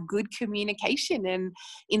have good communication. And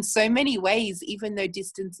in so many ways, even though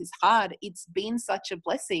distance is hard, it's been such a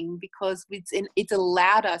blessing, because it's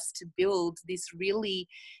allowed us to build this really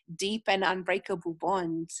deep and unbreakable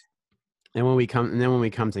bond. and then when we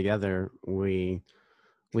come together, we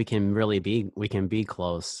can be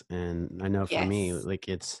close. And I know for me, Yes. like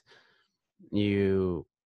you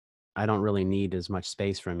I don't really need as much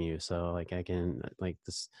space from you. So like I can like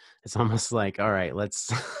this, it's almost like, all right, let's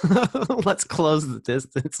let's close the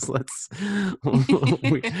distance.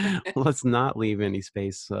 We, let's not leave any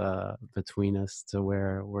space between us to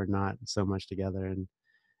where we're not so much together. And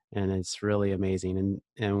it's really amazing.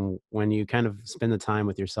 And when you kind of spend the time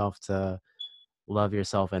with yourself to love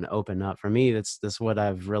yourself and open up, for me, that's what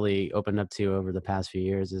I've really opened up to over the past few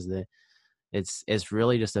years, is that it's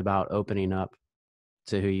really just about opening up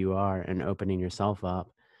to who you are and opening yourself up.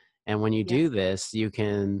 And when you Yes, do this, you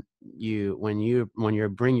can you when you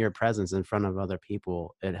bring your presence in front of other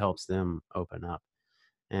people, it helps them open up.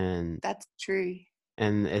 And that's true.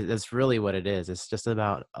 that's really what it is. It's just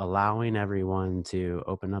about allowing everyone to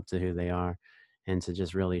open up to who they are and to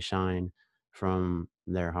just really shine. from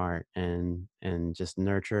their heart, and just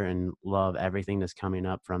nurture and love everything that's coming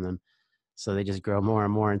up from them, so they just grow more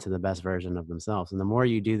and more into the best version of themselves. And the more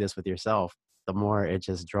you do this with yourself, the more it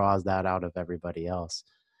just draws that out of everybody else.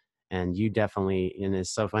 And you definitely, and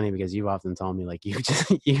it's so funny because you've often told me like you just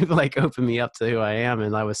you like opened me up to who I am,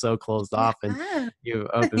 and I was so closed You off, and have. you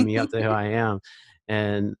opened me up to who I am.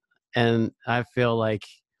 And and I feel like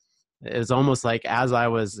it's almost like as I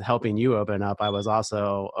was helping you open up, I was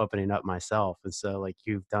also opening up myself. And so like It's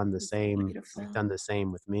you've beautiful. done the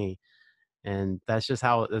same with me. And that's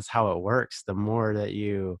how it works. The more that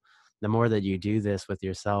you do this with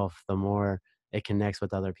yourself, the more it connects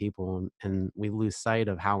with other people, and we lose sight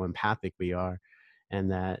of how empathic we are, and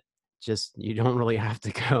that just you don't really have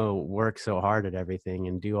to go work so hard at everything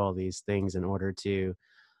and do all these things in order to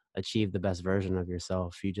achieve the best version of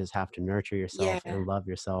yourself. You just have to nurture yourself Yeah. and love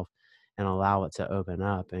yourself and allow it to open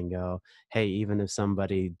up and go, hey, even if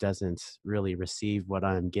somebody doesn't really receive what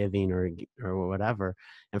I'm giving or whatever.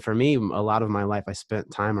 And for me, a lot of my life, I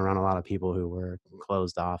spent time around a lot of people who were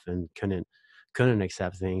closed off and couldn't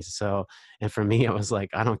accept things. So, and for me, it was like,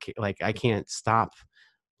 I don't like, I can't stop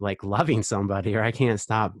like loving somebody, or I can't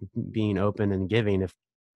stop being open and giving if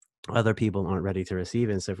other people aren't ready to receive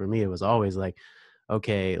it. And so for me, it was always like,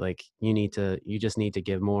 okay, like you just need to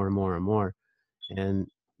give more and more and more. And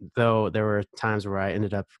though there were times where I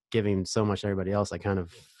ended up giving so much to everybody else, I kind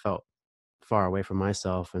of felt far away from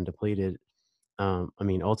myself and depleted. I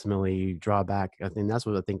mean, ultimately, you draw back. I think that's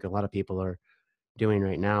what I think a lot of people are doing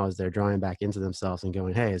right now is they're drawing back into themselves and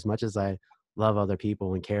going, hey, as much as I love other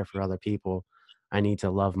people and care for other people, I need to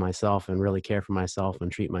love myself and really care for myself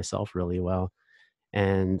and treat myself really well.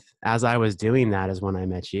 And as I was doing that is when I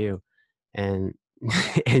met you. And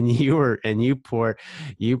and you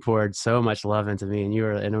poured so much love into me,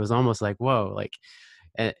 and it was almost like, whoa, like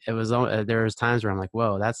there was times where I'm like,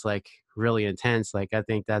 whoa, that's like really intense. Like I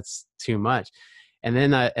think that's too much. And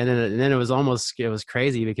then it was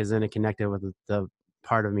crazy because then it connected with the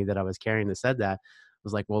part of me that I was carrying that said that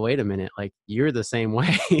was like, well, wait a minute, like you're the same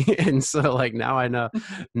way. And so like now I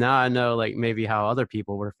know like maybe how other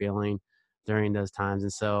people were feeling during those times.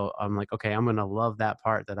 And so I'm like, okay, I'm gonna love that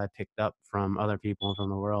part that I picked up from other people and from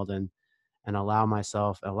the world, and allow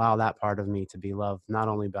that part of me to be loved not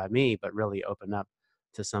only by me but really open up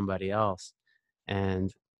to somebody else.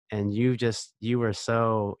 And you've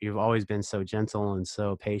always been so gentle and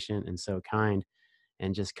so patient and so kind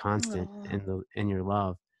and just constant Oh, in your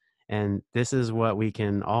love. And this is what we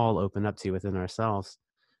can all open up to within ourselves.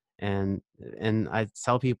 And I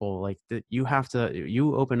tell people like that you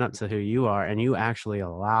open up to who you are, and you actually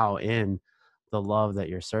allow in the love that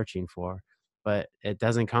you're searching for. But it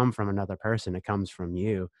doesn't come from another person, it comes from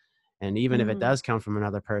you. And even if it mm, does come from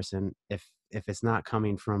another person, if it's not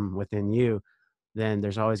coming from within you, then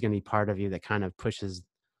there's always going to be part of you that kind of pushes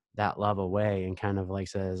that love away and kind of like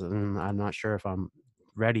says, I'm not sure if I'm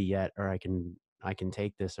ready yet, or I can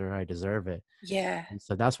take this, or I deserve it. yeah. And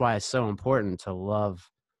so that's why it's so important to love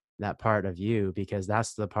that part of you, because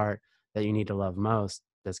that's the part that you need to love most,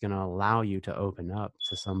 that's going to allow you to open up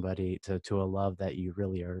to somebody, to a love that you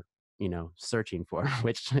really are, searching for,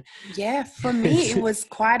 which Yeah, for me, is it was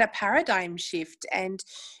quite a paradigm shift, and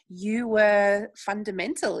you were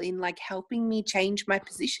fundamental in like helping me change my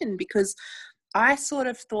position because I sort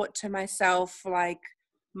of thought to myself, like,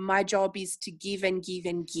 my job is to give and give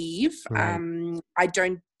and give. right. I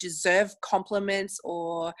don't deserve compliments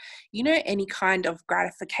or, any kind of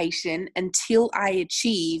gratification until I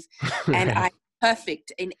achieve and Right. I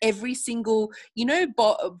perfect in every single,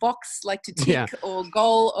 box like to tick Yeah. or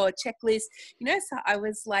goal or checklist. So I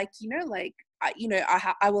was like, like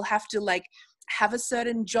I will have to like have a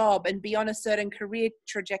certain job and be on a certain career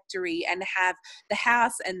trajectory and have the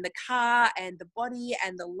house and the car and the body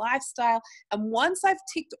and the lifestyle. And once I've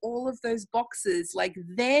ticked all of those boxes, like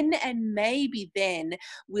then and maybe then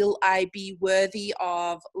will I be worthy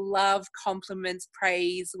of love, compliments,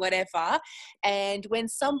 praise, whatever. And when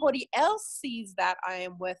somebody else sees that I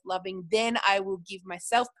am worth loving, then I will give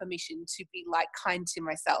myself permission to be like kind to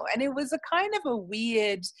myself. And it was a kind of a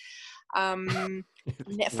weird, um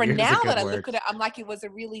for Weird is a now good that I word. look at it, I'm like, it was a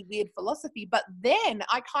really weird philosophy. But then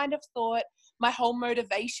I kind of thought my whole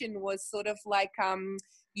motivation was sort of like,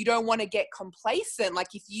 you don't want to get complacent.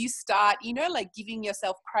 Like if you start, like giving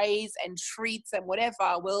yourself praise and treats and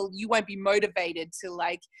whatever, well, you won't be motivated to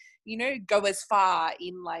like, go as far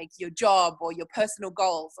in like your job or your personal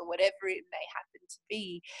goals or whatever it may happen to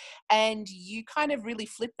be. And you kind of really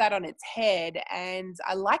flip that on its head. And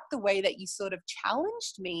I like the way that you sort of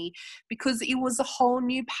challenged me because it was a whole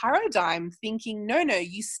new paradigm thinking, no,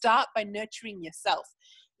 you start by nurturing yourself.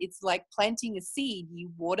 It's like planting a seed.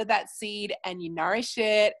 You water that seed and you nourish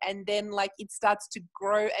it, and then like it starts to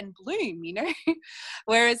grow and bloom, you know?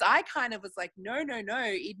 Whereas I kind of was like, no, no, no,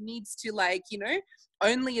 it needs to, like, you know,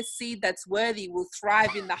 only a seed that's worthy will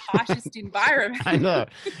thrive in the harshest environment. I know.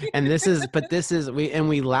 And this is,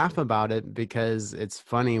 we laugh about it because it's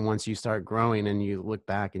funny once you start growing and you look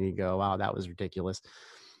back and you go, wow, that was ridiculous.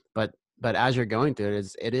 But as you're going through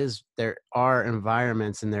it, there are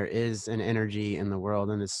environments and there is an energy in the world,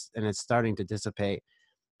 and it's starting to dissipate,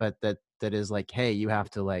 but that is like, hey, you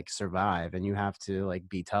have to like survive, and you have to like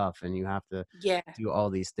be tough, and you have to Yeah, do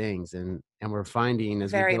all these things. And we're finding,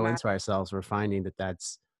 as we very go much. into ourselves, we're finding that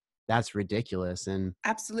that's ridiculous. And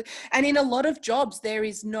Absolutely. And in a lot of jobs, there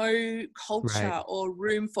is no right, culture or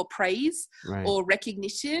room for praise right, or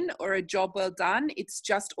recognition or a job well done. It's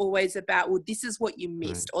just always about, well, this is what you right.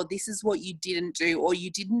 missed, or this is what you didn't do, or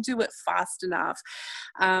you didn't do it fast enough.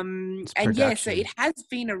 It's And yeah, so it production. has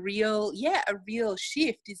been a real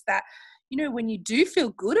shift, is that, you know, when you do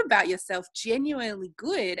feel good about yourself, genuinely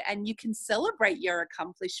good, and you can celebrate your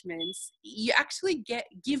accomplishments, you actually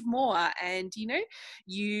give more, and, you know,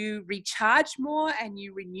 you recharge more and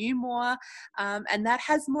you renew more, and that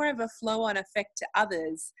has more of a flow on effect to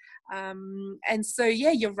others. And so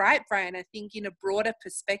yeah, you're right, Brian. I think in a broader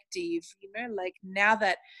perspective, you know, like now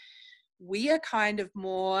that we are kind of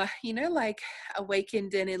more, you know, like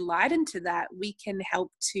awakened and enlightened to that, we can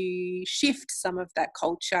help to shift some of that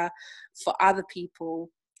culture for other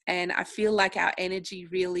people. And I feel like our energy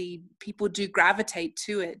really, people do gravitate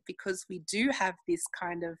to it because we do have this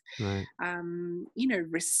kind of, Right. you know,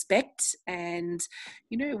 respect, and,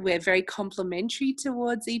 you know, we're very complimentary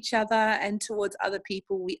towards each other and towards other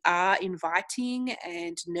people. We are inviting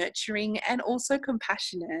and nurturing and also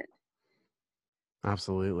compassionate.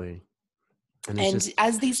 Absolutely. And it's And just,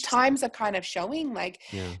 as these times are kind of showing, like,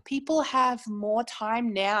 yeah. people have more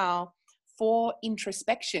time now for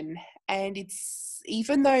introspection. And it's,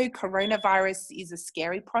 even though coronavirus is a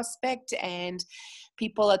scary prospect and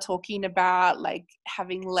people are talking about like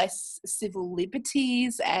having less civil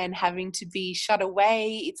liberties and having to be shut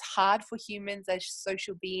away, it's hard for humans as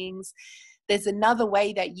social beings. There's another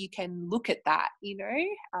way that you can look at that, you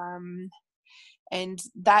know? And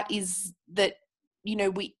that is that, you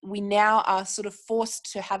know, we now are sort of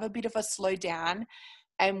forced to have a bit of a slowdown,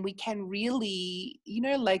 and we can really, you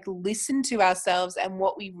know, like listen to ourselves and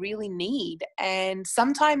what we really need. And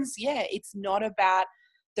sometimes, yeah, it's not about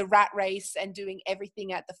the rat race and doing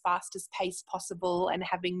everything at the fastest pace possible and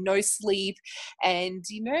having no sleep and,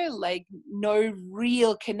 you know, like no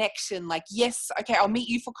real connection. Like, yes, okay, I'll meet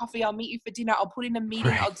you for coffee, I'll meet you for dinner, I'll put in a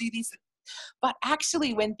meeting, Right. I'll do this. But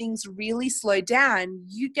actually, when things really slow down,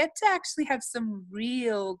 you get to actually have some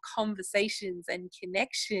real conversations and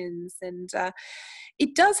connections. And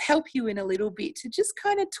it does help you in a little bit to just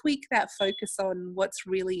kind of tweak that focus on what's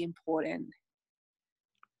really important.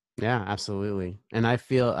 Yeah, absolutely. And I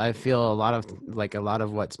feel a lot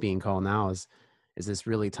of what's being called now is this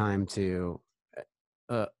really time to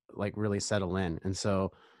like really settle in. And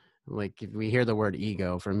so like if we hear the word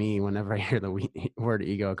ego, for me, whenever I hear the word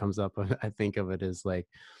ego comes up, I think of it as like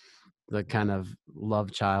the kind of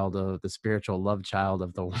love child of the spiritual love child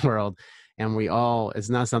of the world. And it's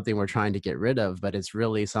not something we're trying to get rid of, but it's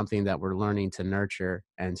really something that we're learning to nurture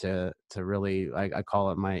and to really, I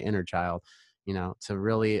call it my inner child, you know, to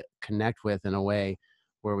really connect with in a way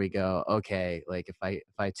where we go, okay, like if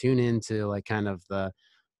I tune into like kind of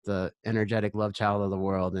the energetic love child of the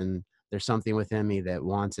world, and there's something within me that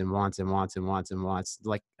wants and wants and wants and wants and wants,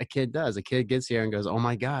 like a kid does. A kid gets here and goes, oh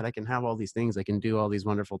my god, I can have all these things, I can do all these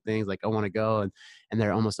wonderful things, like I want to go, and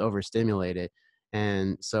they're almost overstimulated.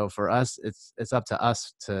 And so for us, it's up to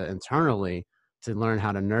us to internally to learn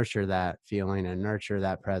how to nurture that feeling and nurture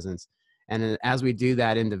that presence. And as we do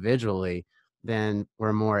that individually, then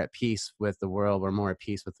we're more at peace with the world, we're more at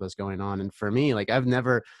peace with what's going on. And for me, like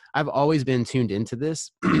I've always been tuned into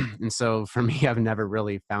this. And so for me, I've never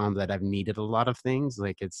really found that I've needed a lot of things.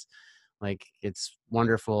 It's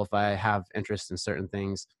wonderful if I have interest in certain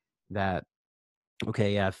things that,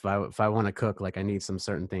 okay, yeah, if I want to cook, like I need some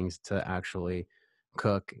certain things to actually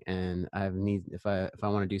cook. And if I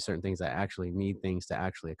want to do certain things, I actually need things to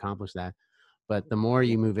actually accomplish that. But the more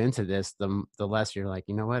Yeah. you move into this, the less you're like,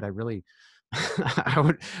 you know what, I really I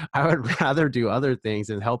would I would rather do other things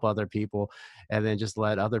and help other people, and then just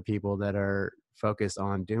let other people that are focused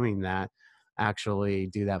on doing that actually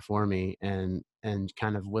do that for me, and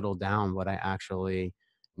kind of whittle down what I actually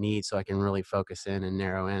need so I can really focus in and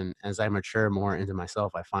narrow in. As I mature more into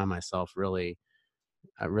myself, I find myself really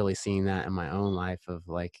seeing that in my own life of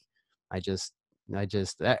like I just I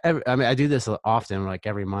mean, I do this often, like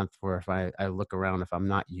every month, where if I look around, if I'm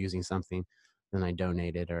not using something, then I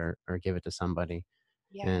donate it or give it to somebody.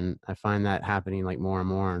 Yeah. And I find that happening like more and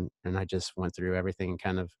more. And I just went through everything and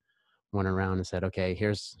kind of went around and said, okay,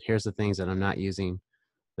 here's the things that I'm not using,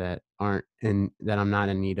 that I'm not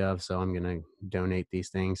in need of. So I'm going to donate these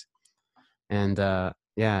things. And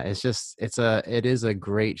yeah, it is a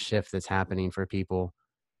great shift that's happening for people.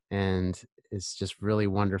 And it's just really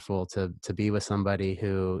wonderful to be with somebody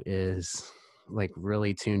who is like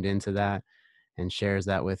really tuned into that and shares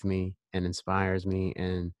that with me and inspires me.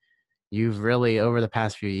 And you've really, over the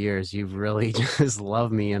past few years, you've really just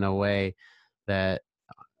loved me in a way that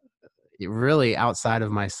really, outside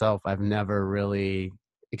of myself, I've never really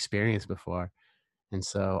experienced before. And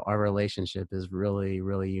so our relationship is really,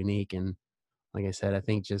 really unique. And like I said, I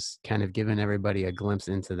think just kind of giving everybody a glimpse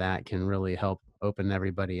into that can really help open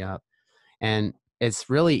everybody up. And it's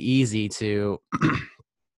really easy to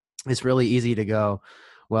it's really easy to go,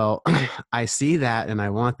 well, I see that and I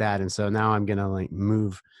want that, and so now I'm gonna like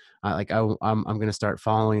move, I'm gonna start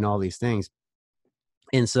following all these things.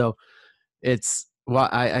 And so it's well,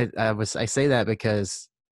 I say that because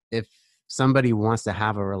if somebody wants to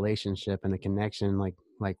have a relationship and a connection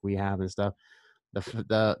like we have and stuff,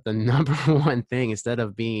 the number one thing, instead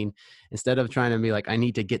of trying to be like, I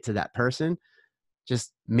need to get to that person,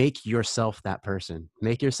 just make yourself that person.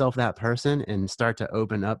 Make yourself that person and start to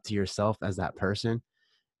open up to yourself as that person.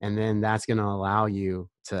 And then that's going to allow you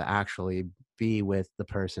to actually be with the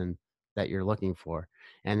person that you're looking for.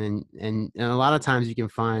 And then, and a lot of times you can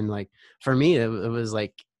find, like, for me, it was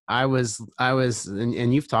like,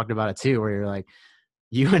 and you've talked about it too, where you're like,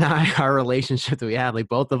 you and I, our relationship that we had, like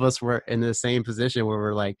both of us were in the same position where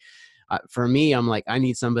we're like, for me, I'm like, I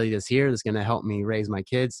need somebody that's here that's going to help me raise my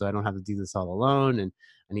kids so I don't have to do this all alone. And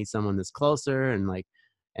I need someone that's closer. And like,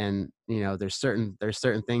 and there's certain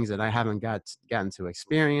things that I haven't gotten to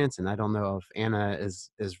experience. And I don't know if Anna is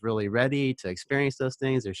really ready to experience those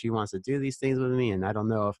things, or she wants to do these things with me. And I don't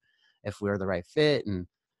know if we're the right fit. And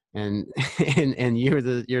and you're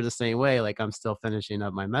the same way. Like, I'm still finishing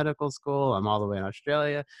up my medical school. I'm all the way in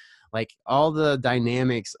Australia. Like, all the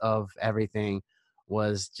dynamics of everything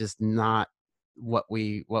was just not what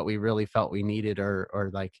we really felt we needed, or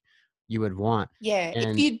like you would want. Yeah, if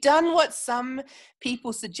And you'd done what some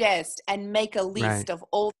people suggest and make a right, list of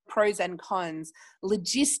all the pros and cons,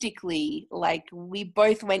 logistically, like, we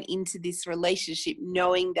both went into this relationship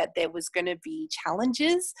knowing that there was going to be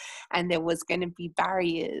challenges and there was going to be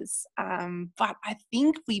barriers. But I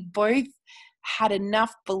think we both had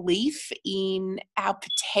enough belief in our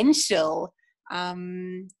potential,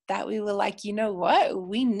 that we were like, you know what,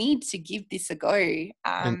 we need to give this a go.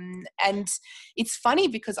 and And it's funny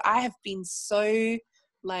because I have been so,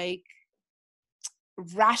 like,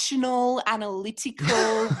 rational,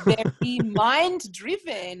 analytical, very mind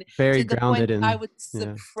driven, very to the point grounded I in, would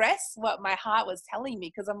yeah, suppress what my heart was telling me,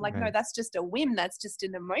 because I'm like, no, right, that's just a whim, that's just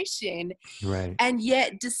an emotion. right, And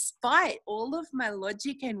yet, despite all of my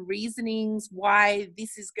logic and reasonings why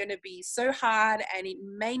this is going to be so hard and it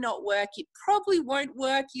may not work, it probably won't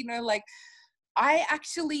work, like, I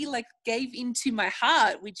actually, like, gave into my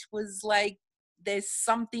heart, which was like, there's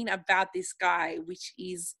something about this guy which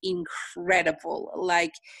is incredible.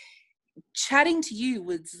 Like, chatting to you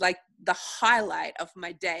was like the highlight of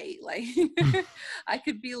my day. Like, I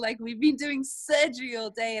could be like, we've been doing surgery all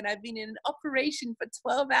day and I've been in an operation for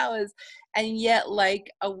 12 hours, and yet, like,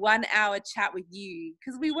 a 1 hour chat with you,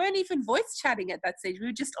 because we weren't even voice chatting at that stage, we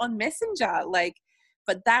were just on Messenger, like.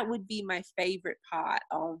 But that would be my favorite part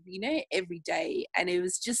of, every day. And it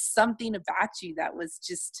was just something about you that was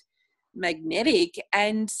just magnetic.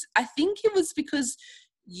 And I think it was because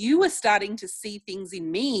you were starting to see things in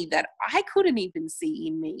me that I couldn't even see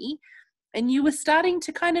in me. And you were starting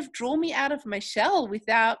to kind of draw me out of my shell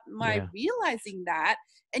without my yeah. realizing that.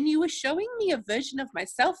 And you were showing me a version of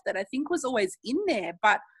myself that I think was always in there,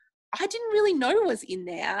 but I didn't really know was in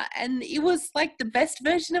there. And it was like the best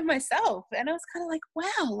version of myself. And I was kind of like,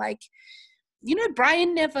 wow, like,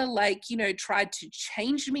 Brian never, like, tried to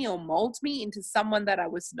change me or mold me into someone that I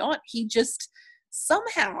was not. He just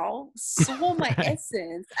somehow saw my Right.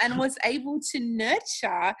 essence and was able to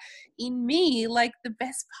nurture in me, like, the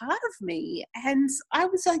best part of me. And I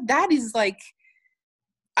was like, that is like,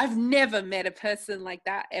 I've never met a person like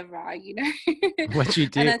that ever. What you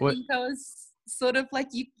And do, I what think I was sort of like,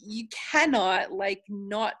 you cannot, like,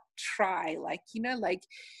 not try, like, like,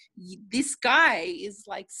 this guy is,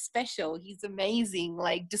 like, special. He's amazing.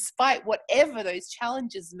 Like, despite whatever those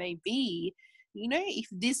challenges may be, you know, if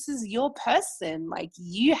this is your person, like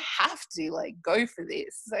you have to like go for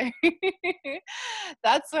this. So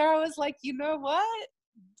that's where I was like, you know what?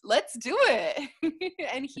 Let's do it.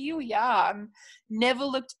 And here we are. I'm never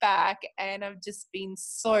looked back, and I've just been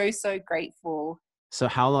so, so grateful. So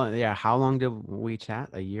how long? Yeah, how long did we chat?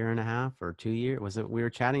 A year and a half or 2 years? Was it we were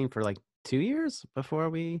chatting for like 2 years before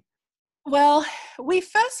we? Well, we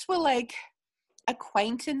first were like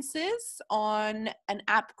acquaintances on an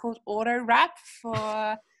app called Auto Wrap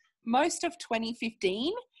for most of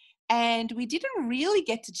 2015. And we didn't really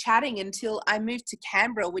get to chatting until I moved to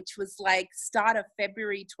Canberra, which was like start of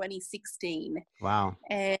February 2016. Wow.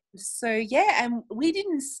 And so, yeah, and we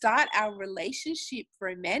didn't start our relationship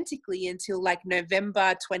romantically until like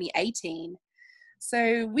November 2018.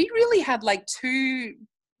 So we really had like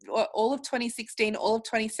all of 2016, all of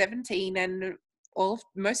 2017, and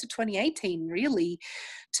most of 2018 really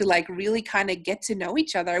to like really kind of get to know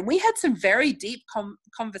each other. And we had some very deep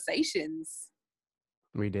conversations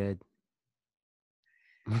We did.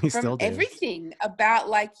 We from still do. everything about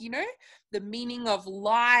like, you know, the meaning of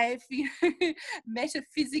life, you know,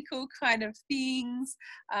 metaphysical kind of things,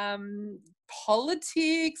 um,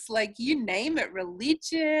 politics, like you name it,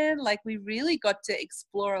 religion. Like we really got to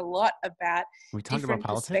explore a lot about We talked about different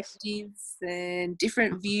politics. perspectives and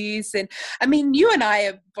different views. And I mean, you and I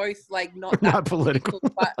are both like not We're that not political.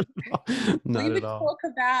 political, but we Not would at all. talk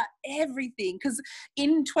about everything because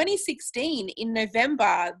in 2016 in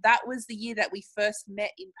November, that was the year that we first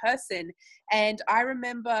met in person. And I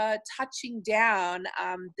remember touching down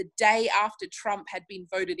the day after Trump had been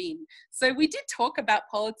voted in. So we did talk about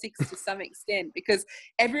politics to some extent because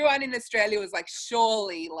everyone in Australia was like,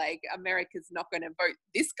 surely like America's not going to vote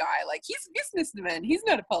this guy, like he's a businessman, he's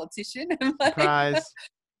not a politician. And like Surprise.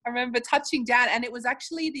 I remember touching down, and it was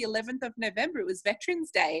actually the 11th of November. It was Veterans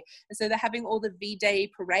Day. And so they're having all the V-Day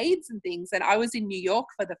parades and things. And I was in New York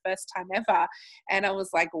for the first time ever. And I was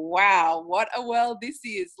like, wow, what a world this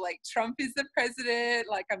is. Like, Trump is the president.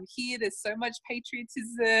 Like, I'm here. There's so much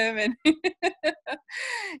patriotism. And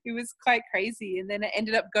it was quite crazy. And then I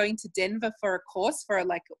ended up going to Denver for a course for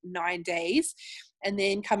like 9 days, and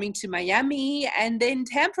then coming to Miami, and then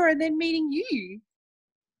Tampa, and then meeting you.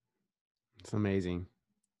 It's amazing.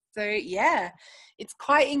 So yeah, it's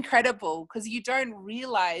quite incredible because you don't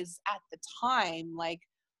realize at the time, like,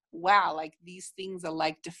 wow, like these things are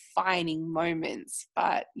like defining moments.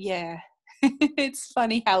 But yeah, it's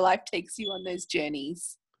funny how life takes you on those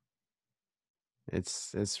journeys.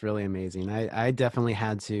 It's really amazing. I definitely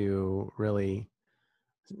had to really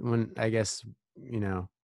when I guess, you know,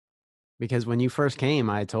 because when you first came,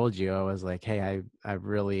 I told you, I was like, "Hey, I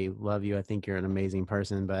really love you. I think you're an amazing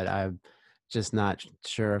person, but I'm just not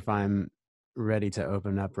sure if I'm ready to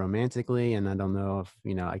open up romantically, and I don't know if,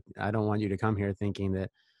 you know, I don't want you to come here thinking that,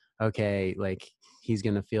 okay, like he's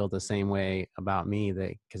gonna feel the same way about me,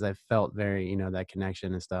 that because I felt very, you know, that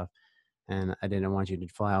connection and stuff, and I didn't want you to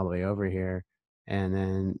fly all the way over here and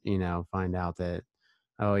then, you know, find out that,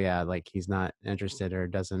 oh yeah, like he's not interested or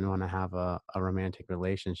doesn't want to have a romantic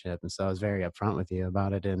relationship. And so I was very upfront with you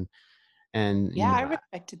about it. And you Yeah, I know,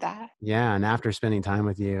 respected that. yeah, and after spending time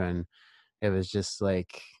with you, and it was just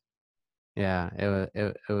like, yeah,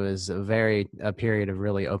 it was a period of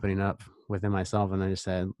really opening up within myself. And I just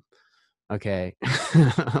said, okay,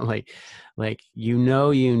 like you know,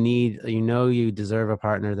 you know, you deserve a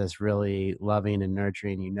partner that's really loving and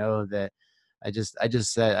nurturing. You know that I just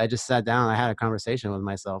sat down, I had a conversation with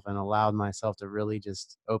myself and allowed myself to really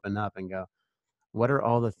just open up and go, what are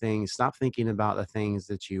all the things? Stop thinking about the things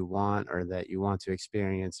that you want or that you want to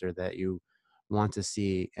experience or that you want to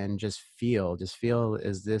see, and just feel,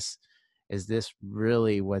 is this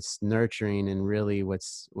really what's nurturing and really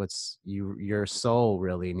what's your soul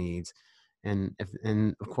really needs? And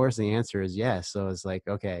of course the answer is yes. So it's like,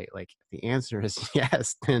 okay, like the answer is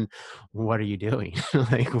yes, then what are you doing?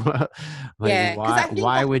 Like what, like Yeah, because I think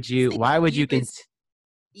why the would hardest you, thing for you is go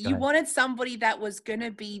you ahead. wanted somebody that was going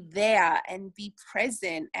to be there and be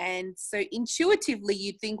present. And so intuitively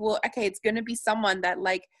you think, well, okay, it's going to be someone that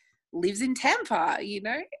like lives in Tampa, you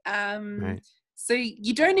know. Right. So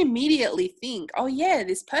you don't immediately think, oh yeah,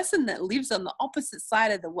 this person that lives on the opposite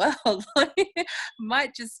side of the world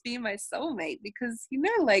might just be my soulmate, because you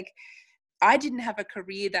know, like I didn't have a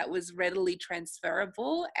career that was readily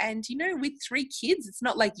transferable. And, you know, with 3 kids, it's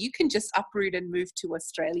not like you can just uproot and move to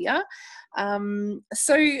Australia.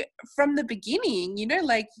 So from the beginning, you know,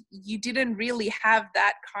 like you didn't really have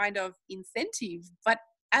that kind of incentive. But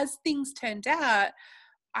as things turned out,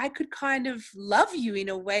 I could kind of love you in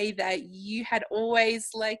a way that you had always,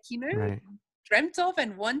 like, you know, Right. dreamt of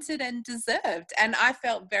and wanted and deserved. And I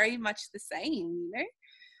felt very much the same, you know.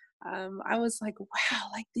 I was like, wow,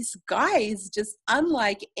 like this guy is just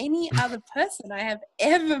unlike any other person I have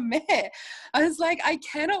ever met. I was like, I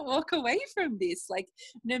cannot walk away from this. Like,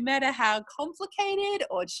 no matter how complicated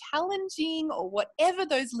or challenging or whatever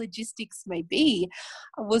those logistics may be,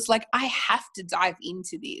 I was like, I have to dive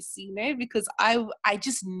into this, because I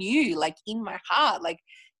just knew, like, in my heart, like,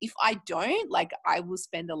 if I don't, like, I will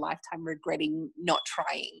spend a lifetime regretting not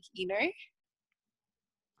trying.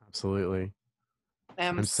 Absolutely.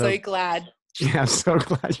 I'm I'm so so glad. yeah, I'm so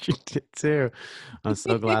glad you did too. I'm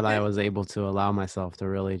so glad I was able to allow myself to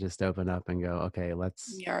really just open up and go, okay,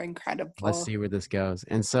 You're let's incredible. see where this goes.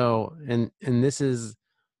 And so and this is,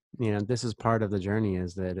 this is part of the journey,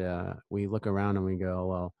 is that we look around and we go,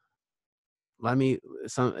 well, let me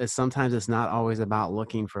sometimes it's not always about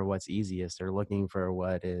looking for what's easiest or looking for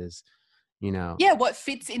what is, you know, Yeah, what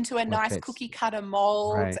fits into a what nice fits. cookie cutter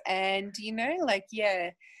mold Right. and, like,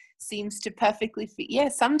 yeah, seems to perfectly fit. Yeah,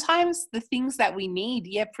 sometimes the things that we need,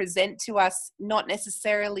 yeah, present to us not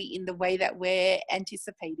necessarily in the way that we're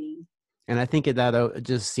anticipating. And I think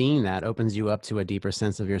just seeing that opens you up to a deeper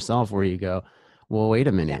sense of yourself where you go, well, wait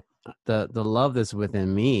a Yeah. minute. The love that's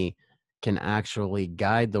within me can actually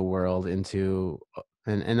guide the world into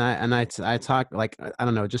I talk like I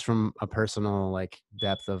don't know, just from a personal like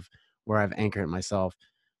depth of where I've anchored myself.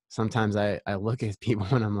 Sometimes I look at people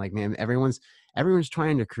and I'm like, man, everyone's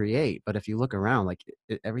trying to create, but if you look around, like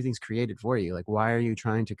everything's created for you. Like, why are you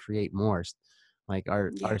trying to create more? Like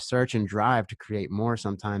our Yeah. search and drive to create more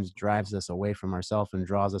sometimes drives us away from ourselves and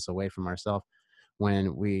draws us away from ourselves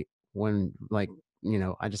when like,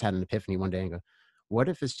 I just had an epiphany one day and go, what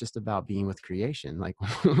if it's just about being with creation? Like,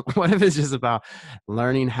 what if it's just about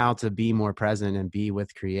learning how to be more present and be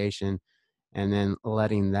with creation, and then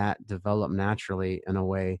letting that develop naturally in a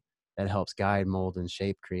way that helps guide, mold, and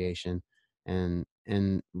shape creation. And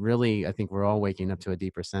really, I think we're all waking up to a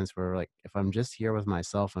deeper sense where, like, if I'm just here with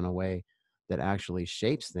myself in a way that actually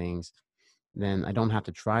shapes things, then I don't have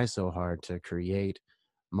to try so hard to create,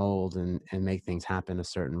 mold, and make things happen a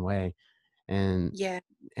certain way. And Yeah.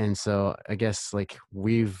 and so I guess like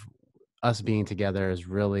we've us being together is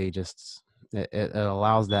really just it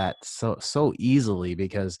allows that so easily,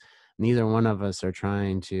 because neither one of us are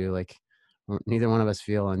trying to like neither one of us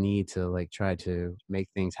feel a need to like try to make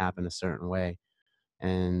things happen a certain way.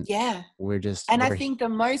 And Yeah. we're just And I we're think the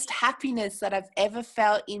most happiness that I've ever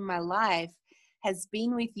felt in my life has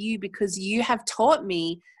been with you, because you have taught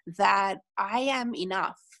me that I am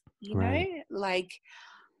enough, right. like,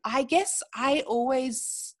 I guess I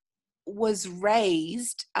always was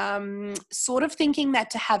raised sort of thinking that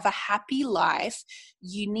to have a happy life,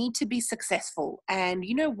 you need to be successful. And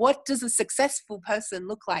what does a successful person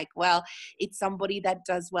look like? Well, it's somebody that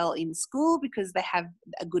does well in school because they have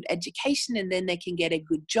a good education, and then they can get a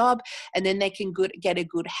good job, and then they can get a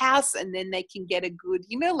good house, and then they can get a good,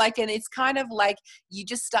 like, and it's kind of like you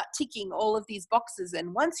just start ticking all of these boxes.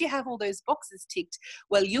 And once you have all those boxes ticked,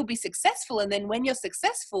 well, you'll be successful. And then when you're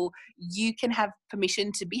successful, you can have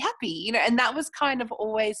permission to be happy, and that was kind of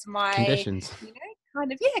always my, Conditions. you know,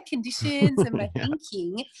 kind of, yeah, conditions and my Yeah.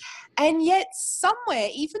 thinking. And yet, somewhere,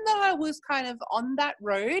 even though I was kind of on that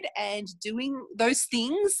road and doing those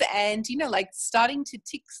things and, like starting to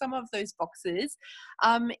tick some of those boxes,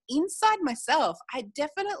 inside myself, I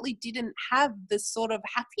definitely didn't have the sort of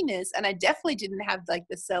happiness, and I definitely didn't have like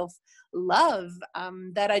the self love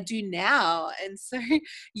that I do now. And so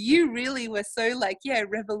you really were so, like, yeah,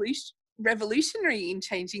 revolutionary in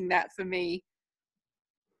changing that for me,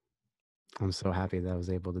 I'm so happy that I was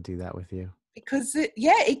able to do that with you. because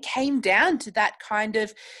it came down to that kind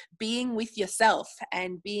of being with yourself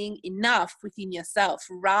and being enough within yourself,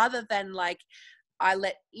 rather than like I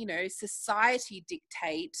let society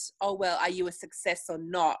dictate, oh well, are you a success or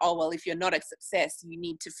not? Oh well, if you're not a success, you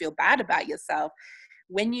need to feel bad about yourself.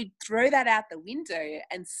 When you throw that out the window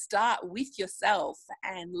and start with yourself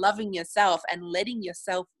and loving yourself and letting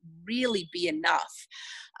yourself really be enough,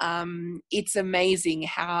 it's amazing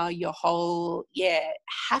how your whole,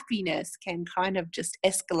 happiness can kind of just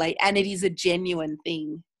escalate. And it is a genuine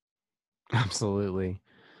thing. Absolutely.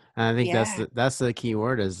 And I think Yeah. that's the key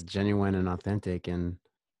word, is genuine and authentic. And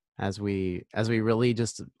as we really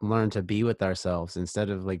just learn to be with ourselves instead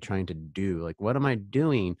of like trying to do, like, what am I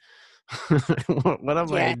doing? What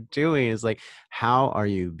am I Yeah. doing? Is like, how are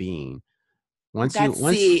you being? Once you That's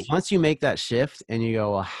once it. once you make that shift and you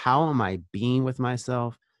go, well, how am I being with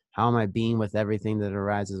myself? How am I being with everything that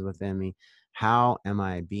arises within me? How am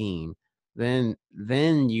I being? Then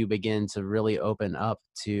you begin to really open up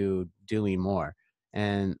to doing more.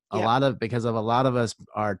 And Yep. because of a lot of us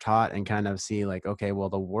are taught and kind of see like, okay, well,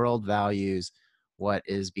 the world values what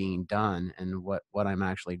is being done and what I'm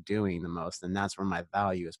actually doing the most, and that's where my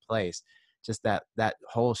value is placed. Just that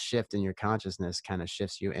whole shift in your consciousness kind of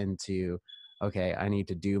shifts you into, okay, I need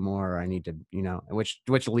to do more, or I need to,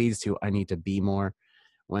 which leads to I need to be more.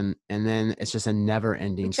 When and then it's just a never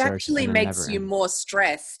ending Which search actually and a makes never you ending. more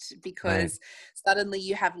stressed Right, because suddenly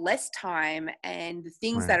you have less time, and the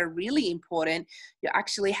things right. that are really important, you're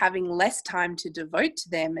actually having less time to devote to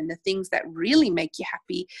them. And the things that really make you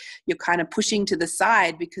happy, you're kind of pushing to the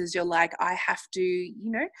side because you're like, I have to,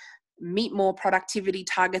 meet more productivity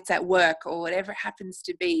targets at work or whatever it happens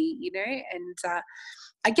to be, And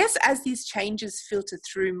I guess as these changes filter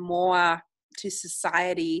through more to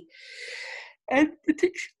society, and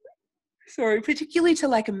particularly to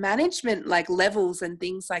like management like levels and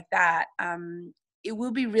things like that, it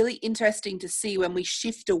will be really interesting to see when we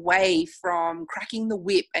shift away from cracking the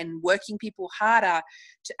whip and working people harder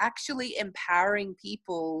to actually empowering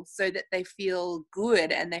people so that they feel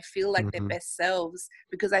good and they feel like their Hmm. best selves,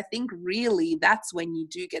 because I think really that's when you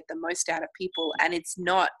do get the most out of people, and it's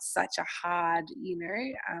not such a hard,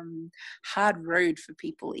 hard road for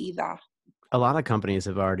people either. A lot of companies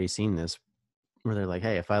have already seen this, where they're like,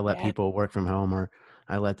 hey, if I let Yeah. people work from home, or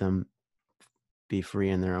I let them be free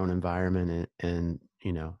in their own environment, and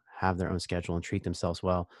have their own schedule and treat themselves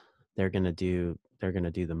well, they're going to do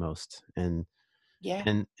the most.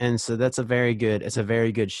 Yeah. And so that's a very good, it's a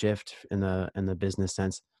very good shift in the business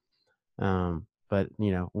sense. But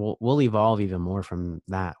we'll evolve even more from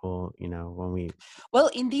that. We'll, when we Well,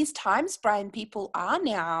 in these times, Brian, people are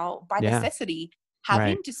now, by yeah, necessity,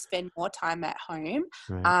 having right, to spend more time at home,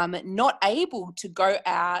 right. not able to go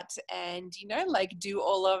out and, like do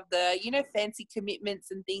all of the, fancy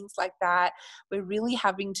commitments and things like that. We're really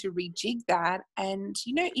having to rejig that. And,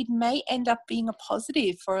 it may end up being a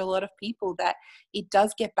positive for a lot of people that it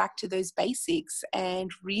does get back to those basics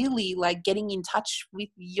and really like getting in touch with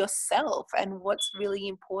yourself and what's really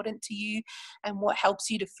important to you and what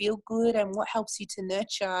helps you to feel good and what helps you to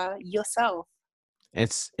nurture yourself.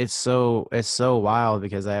 It's so wild,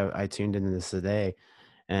 because I tuned into this today,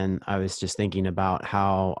 and I was just thinking about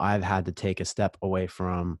how I've had to take a step away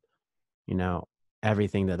from, you know,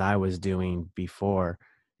 everything that I was doing before,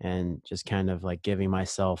 and just kind of like giving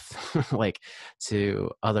myself like to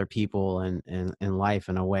other people and in life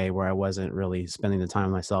in a way where I wasn't really spending the time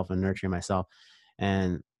with myself and nurturing myself.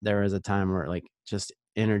 And there was a time where, like, just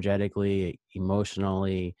energetically,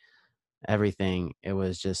 emotionally, everything, it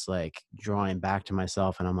was just like drawing back to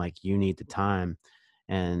myself, and I'm like, you need the time.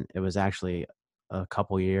 And it was actually a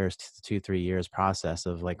couple years, 2 3 years process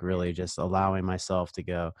of like really just allowing myself to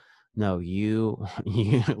go, no, you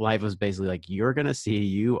life was basically like, you're gonna see,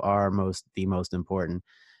 you are the most important.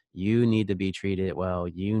 You need to be treated well,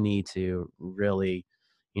 you need to really,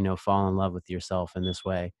 fall in love with yourself in this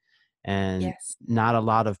way. And Yes. not a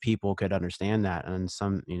lot of people could understand that. And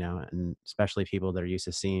some, and especially people that are used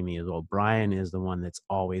to seeing me as, well, Brian is the one that's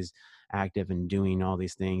always active and doing all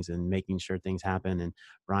these things and making sure things happen, and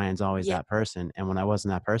Brian's always Yeah. that person. And when I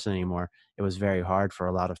wasn't that person anymore, it was very hard for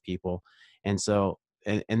a lot of people. And so,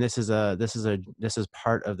 and this is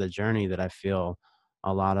part of the journey that I feel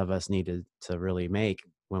a lot of us need to really make,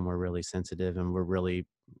 when we're really sensitive and we're really,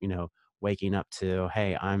 you know waking up to,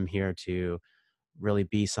 hey, I'm here to really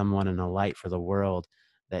be someone in a light for the world,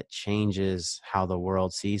 that changes how the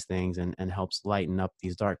world sees things, and helps lighten up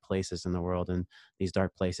these dark places in the world, and these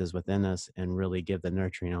dark places within us, and really give the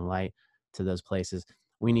nurturing and light to those places.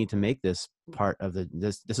 We need to make this part of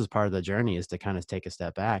this is part of the journey, is to kind of take a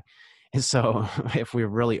step back. And so if we're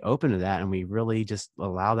really open to that, and we really just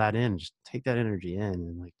allow that in, just take that energy in,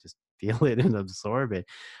 and like just feel it and absorb it,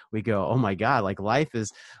 we go, oh my God, like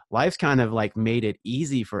life's kind of like made it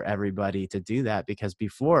easy for everybody to do that. Because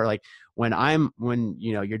before, like, when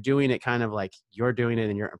you're doing it, kind of like you're doing it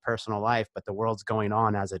in your personal life, but the world's going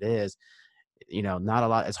on as it is, not a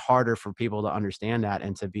lot, it's harder for people to understand that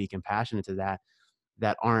and to be compassionate to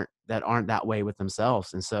that aren't that way with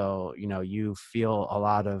themselves. And so, you feel a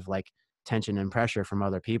lot of like tension and pressure from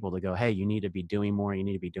other people to go, hey, you need to be doing more, you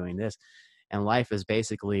need to be doing this. And life has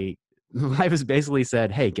basically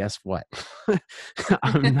said, hey, guess what?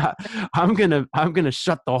 i'm not I'm gonna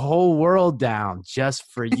shut the whole world down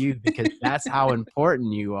just for you, because that's how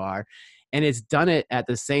important you are. And it's done it at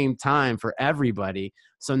the same time for everybody.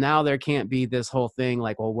 So now there can't be this whole thing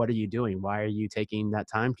like, well, what are you doing? Why are you taking that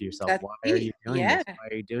time to yourself? That's Why are you it. doing Yeah. this? Why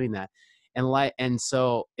are you doing that? And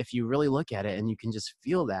so if you really look at it, and you can just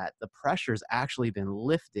feel that the pressure's actually been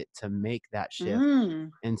lifted to make that shift,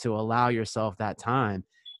 Mm. and to allow yourself that time.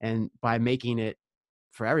 And by making it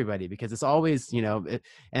for everybody, because it's always,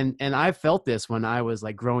 and I felt this when I was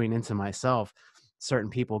like growing into myself, certain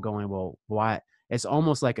people going, well, why, it's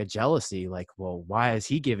almost like a jealousy, like, well, why is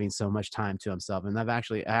he giving so much time to himself? And I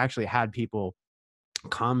actually had people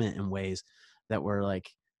comment in ways that were like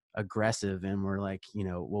aggressive and were like, you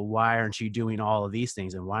know, well, why aren't you doing all of these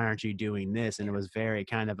things and why aren't you doing this? And it Yeah. was very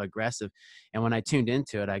kind of aggressive. And when I tuned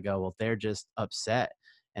into it, I go, well, they're just upset.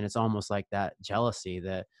 And it's almost like that jealousy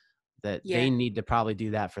that they Yeah. need to probably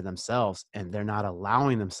do that for themselves and they're not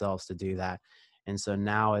allowing themselves to do that. And so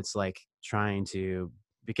now it's like trying to,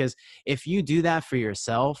 because if you do that for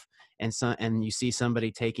yourself and you see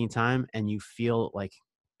somebody taking time and you feel like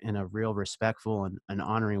in a real respectful and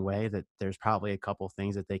honoring way that there's probably a couple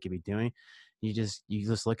things that they could be doing, you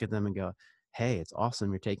just look at them and go, hey, it's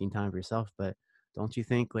awesome you're taking time for yourself, but don't you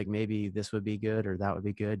think like maybe this would be good or that would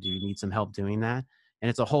be good? Do you need some help doing that? And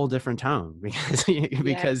it's a whole different tone because Yeah.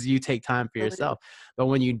 because you take time for Absolutely. yourself. But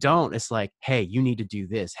when you don't, it's like, hey, you need to do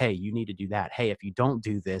this. Hey, you need to do that. Hey, if you don't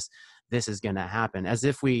do this, this is going to happen. As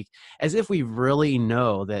if we really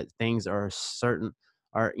know that things are certain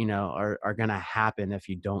are you know are going to happen if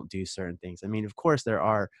you don't do certain things. I mean, of course there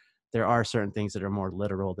are certain things that are more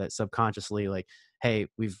literal that subconsciously, like, hey,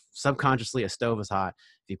 we've subconsciously, a stove is hot.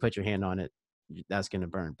 If you put your hand on it, that's going to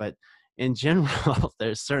burn. But in general,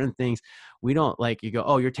 there's certain things we don't like. You go,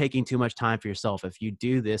 oh, you're taking too much time for yourself. If you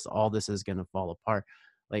do this, all this is going to fall apart.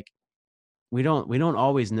 Like, we don't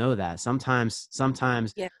always know that. Sometimes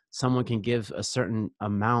Yeah. someone can give a certain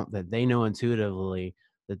amount that they know intuitively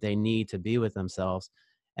that they need to be with themselves,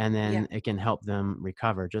 and Yeah. then it can help them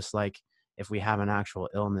recover. Just like if we have an actual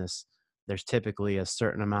illness, there's typically a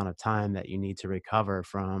certain amount of time that you need to recover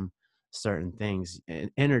from certain things.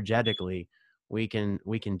 Energetically, we can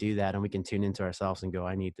do that, and we can tune into ourselves and go,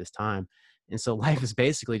 I need this time. And so life has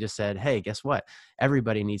basically just said, hey, guess what?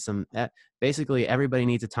 Everybody needs some basically everybody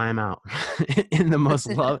needs a timeout in the most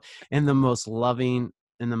love in the most loving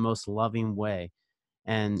in the most loving way.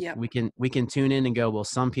 And Yep. we can tune in and go, well,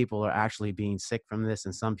 some people are actually being sick from this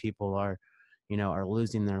and some people are, you know, are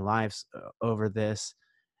losing their lives over this.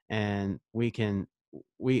 And we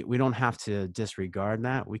don't have to disregard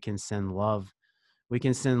that. We can send love.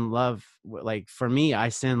 Like for me, I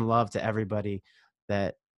send love to everybody,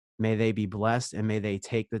 that may they be blessed and may they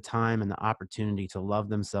take the time and the opportunity to love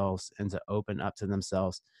themselves and to open up to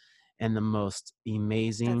themselves in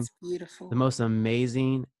That's beautiful. the most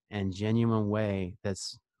amazing and genuine way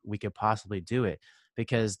that's we could possibly do it.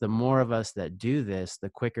 Because the more of us that do this, the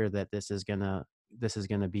quicker that this is gonna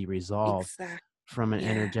be resolved Exactly. from an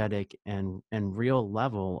Yeah. energetic and real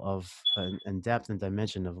level of and depth and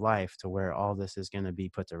dimension of life, to where all this is going to be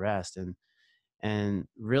put to rest. And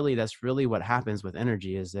really, that's really what happens with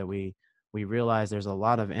energy, is that we realize there's a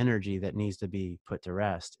lot of energy that needs to be put to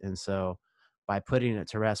rest. And so by putting it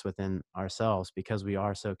to rest within ourselves, because we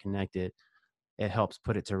are so connected, it helps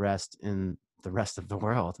put it to rest in the rest of the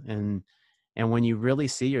world. And when you really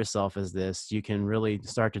see yourself as this, you can really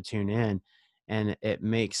start to tune in. And it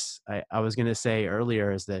makes, I was going to say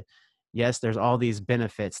earlier, is that yes, there's all these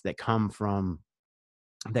benefits that come from,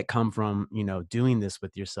 you know, doing this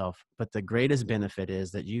with yourself, but the greatest benefit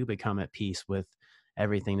is that you become at peace with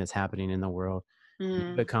everything that's happening in the world. You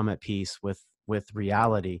Mm. become at peace with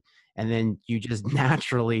reality, and then you just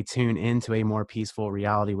naturally tune into a more peaceful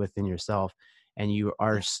reality within yourself. And Yeah.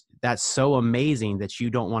 that's so amazing that you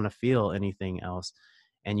don't want to feel anything else,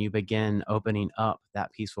 and you begin opening up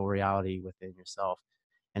that peaceful reality within yourself.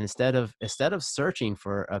 And instead of searching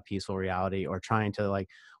for a peaceful reality or trying to, like,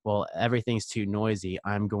 well, everything's too noisy,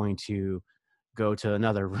 I'm going to go to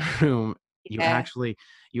another room, Yeah.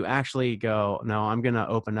 you actually go, no, I'm going to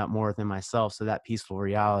open up more within myself, so that peaceful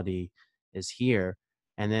reality is here.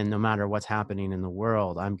 And then no matter what's happening in the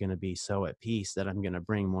world, I'm going to be so at peace that I'm going to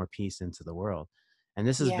bring more peace into the world. And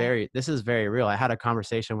Yeah. this is very real. I had a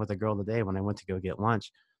conversation with a girl today when I went to go get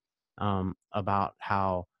lunch, about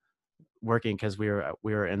how working, because we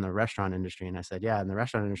were in the restaurant industry, and I said, yeah, in the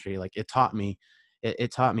restaurant industry, like, it taught me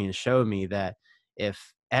and showed me that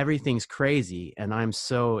if everything's crazy and I'm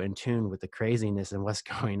so in tune with the craziness and what's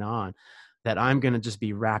going on, that I'm going to just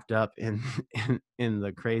be wrapped up in in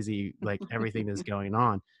the crazy, like, everything that's going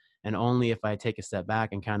on. And only if I take a step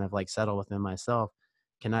back and kind of like settle within myself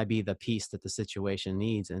can I be the peace that the situation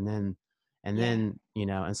needs. And Yeah. then, you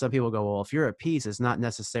know, and some people go, well, if you're at peace, it's not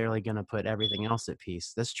necessarily going to put everything else at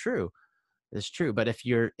peace. That's true. It's true. But if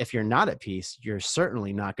you're not at peace, you're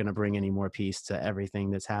certainly not going to bring any more peace to everything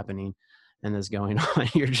that's happening and that's going on.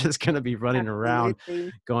 You're just going to be running around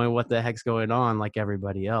Absolutely. going, what the heck's going on, like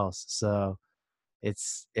everybody else. So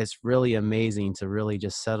it's really amazing to really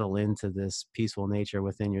just settle into this peaceful nature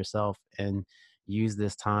within yourself and use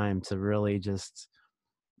this time to really just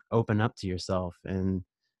open up to yourself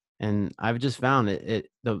And I've just found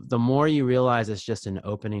the more you realize it's just an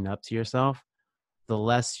opening up to yourself, the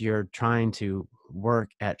less you're trying to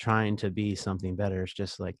work at trying to be something better. It's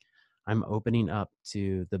just like I'm opening up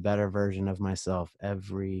to the better version of myself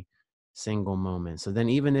every single moment. So then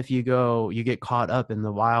even if you get caught up in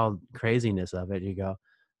the wild craziness of it, you go,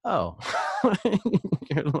 oh,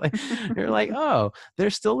 you're like, you're like, oh,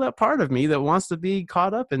 there's still that part of me that wants to be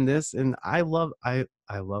caught up in this. And I love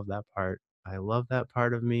that part. I love that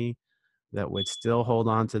part of me that would still hold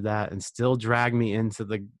on to that and still drag me into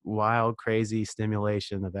the wild, crazy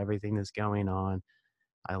stimulation of everything that's going on.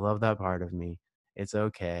 I love that part of me. It's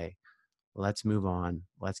okay. Let's move on.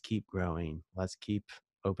 Let's keep growing. Let's keep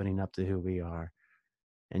opening up to who we are.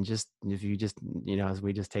 And just if you just, as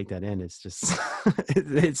we just take that in, it's just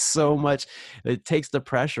it's so much. It takes the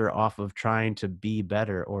pressure off of trying to be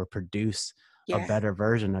better or produce a Yeah. better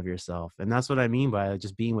version of yourself. And that's what I mean by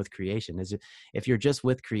just being with creation. Is if you're just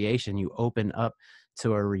with creation, you open up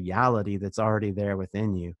to a reality that's already there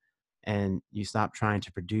within you, and you stop trying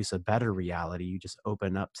to produce a better reality. You just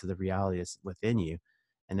open up to the reality that's within you.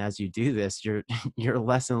 And as you do this, you're you're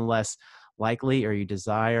less and less likely, or you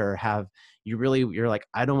desire or have, you're like,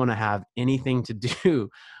 I don't want to have anything to do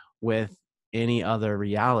with any other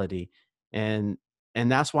reality. and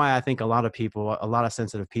and that's why I think a lot of people, a lot of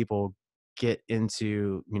sensitive people, get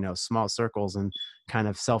into, small circles and kind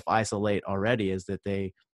of self isolate already, is that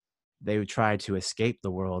they would try to escape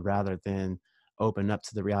the world rather than open up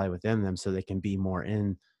to the reality within them so they can be more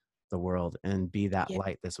in the world and be that Yeah.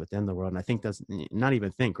 light that's within the world. And I think that's not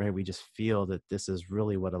even think, right? We just feel that this is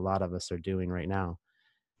really what a lot of us are doing right now.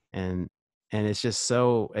 And it's just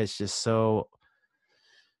so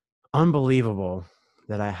unbelievable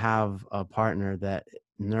that I have a partner that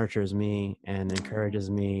nurtures me and encourages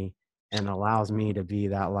me and allows me to be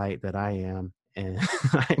that light that I am. And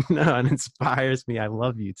I know it inspires me. I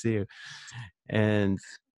love you too. And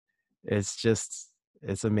it's just,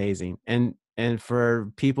 it's amazing. And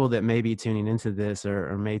for people that may be tuning into this,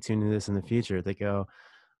 or may tune into this in the future, they go,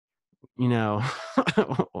 you know,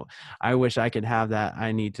 I wish I could have that.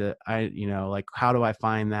 I need to, like, how do I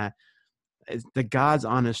find that? The God's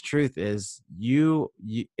honest truth is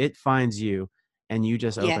it finds you, and you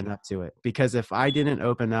just Yeah. open up to it. Because if I didn't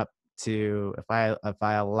open up to, if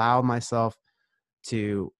I allow myself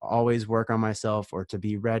to always work on myself or to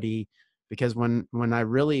be ready, because when I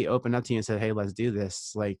really opened up to you and said, hey, let's do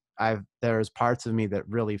this, like, there's parts of me that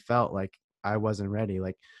really felt like I wasn't ready.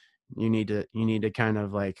 Like, you need to kind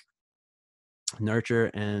of like nurture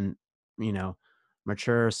and, you know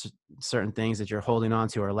mature certain things that you're holding on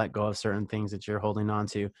to, or let go of certain things that you're holding on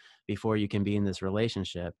to, before you can be in this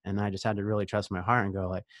relationship. And I just had to really trust my heart and go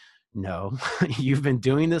like, no, you've been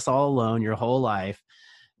doing this all alone your whole life.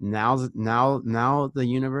 Now the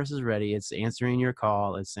universe is ready. It's answering your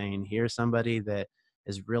call. It's saying, here's somebody that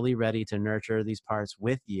is really ready to nurture these parts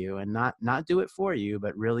with you, and not do it for you,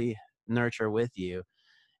 but really nurture with you.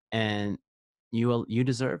 And you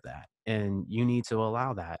deserve that, and you need to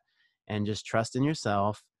allow that, and just trust in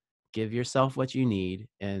yourself. Give yourself what you need,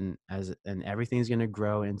 and everything's going to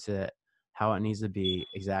grow into how it needs to be,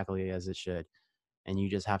 exactly as it should. And you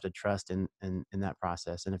just have to trust in that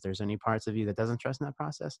process. And if there's any parts of you that doesn't trust in that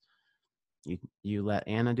process, you let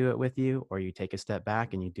Anna do it with you, or you take a step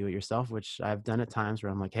back and you do it yourself, which I've done at times,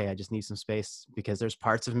 where I'm like, hey, I just need some space, because there's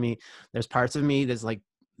parts of me that's like,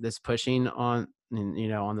 that's pushing on,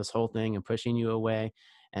 on this whole thing, and pushing you away.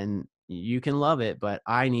 And you can love it, but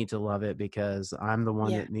I need to love it, because I'm the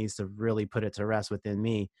one Yeah. that needs to really put it to rest within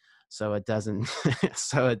me, so it doesn't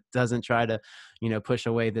so it doesn't try to, push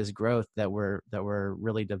away this growth that we're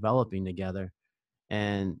really developing together.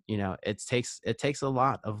 And it takes a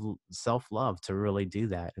lot of self-love to really do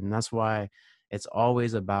that. And that's why it's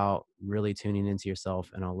always about really tuning into yourself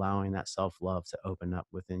and allowing that self-love to open up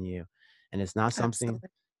within you. And Absolutely.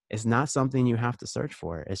 it's not something you have to search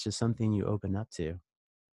for. It's just something you open up to.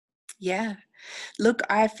 Yeah. Look,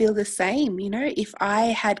 I feel the same. If I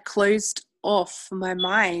had closed off my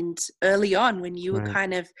mind early on when you were Right.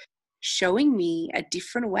 kind of showing me a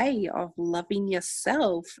different way of loving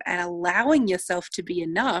yourself and allowing yourself to be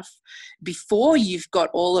enough before you've got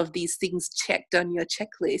all of these things checked on your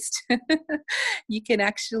checklist, you can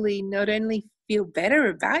actually not only feel better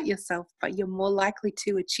about yourself, but you're more likely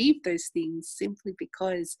to achieve those things simply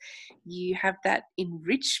because you have that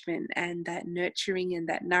enrichment and that nurturing and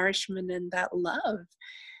that nourishment and that love.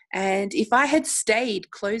 And if I had stayed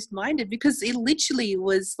closed minded, because it literally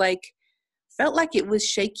was like, felt like it was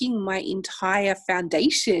shaking my entire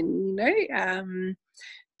foundation,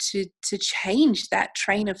 to change that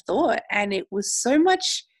train of thought. And it was so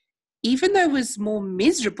much even though it was more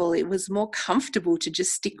miserable, it was more comfortable to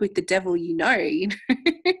just stick with the devil, you know.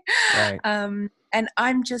 Right. And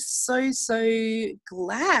I'm just so, so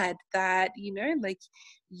glad that, like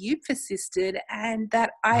you persisted and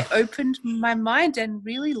that I opened my mind and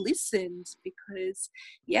really listened because,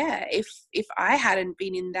 yeah, if I hadn't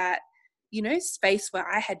been in that, space where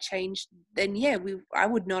I had changed, then yeah, I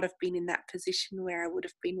would not have been in that position where I would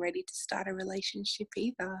have been ready to start a relationship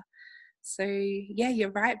either. So yeah,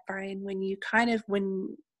 you're right, Brian. When you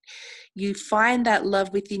find that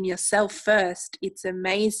love within yourself first, it's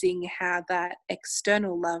amazing how that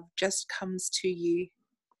external love just comes to you.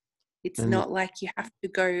 It's And not like you have to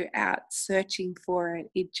go out searching for it.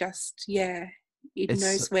 It just, yeah, it it's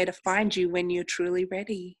knows where to find you when you're truly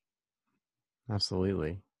ready.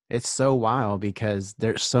 absolutely, it's so wild because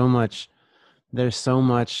there's so much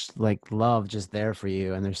like love just there for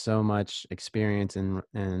you, and there's so much experience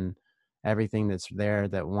and everything that's there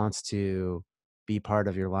that wants to be part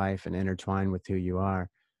of your life and intertwine with who you are,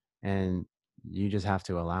 and you just have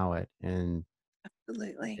to allow it. And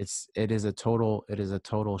Absolutely. it is a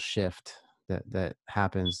total shift that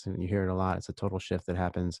happens, and you hear it a lot. It's a total shift that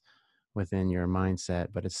happens within your mindset,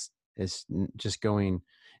 but just going,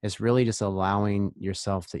 it's really just allowing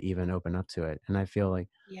yourself to even open up to it. And I feel like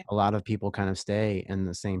Yeah. a lot of people kind of stay in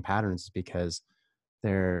the same patterns because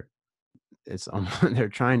they're they're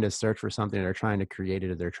trying to search for something, they're trying to create it,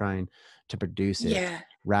 or they're trying to produce it Yeah.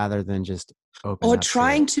 rather than just open Or up to it.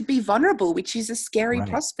 trying to be vulnerable, which is a scary Right.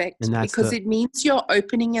 prospect And that's because the it means you're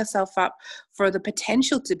opening yourself up for the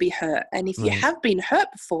potential to be hurt. And if you right. have been hurt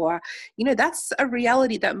before, that's a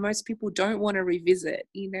reality that most people don't want to revisit.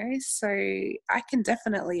 So I can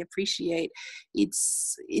definitely appreciate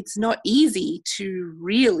it's not easy to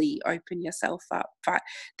really open yourself up, but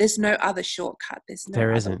there's no other shortcut. There's no There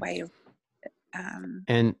other isn't. way of um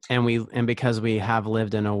And because we have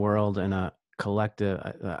lived in a world and a collective,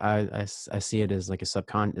 I see it as like it's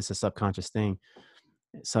a subconscious thing.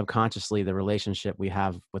 Subconsciously, the relationship we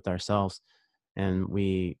have with ourselves, and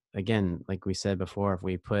we, again, like we said before,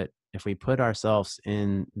 if we put ourselves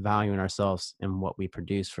in valuing ourselves and what we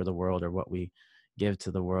produce for the world, or what we give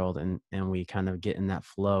to the world, and we kind of get in that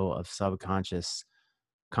flow of subconscious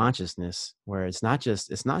consciousness, where it's not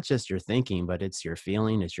just your thinking, but it's your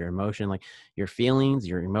feeling, it's your emotion. Like your feelings,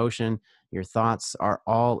 your emotion, your thoughts are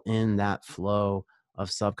all in that flow of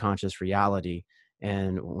subconscious reality.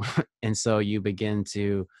 And and so you begin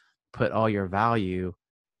to put all your value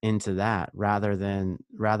into that, rather than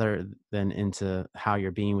into how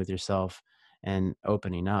you're being with yourself and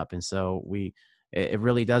opening up. And so it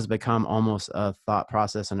really does become almost a thought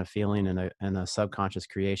process and a feeling and a subconscious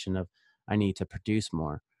creation of, I need to produce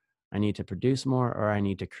more. I need to produce more, or I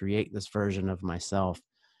need to create this version of myself.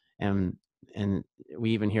 And and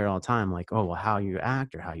we even hear all the time, like, oh, well, how you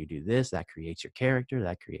act or how you do this, that creates your character,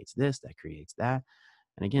 that creates this, that creates that.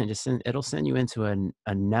 And again, it'll send you into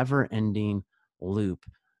a never-ending loop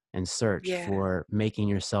and search yeah, for making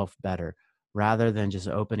yourself better, rather than just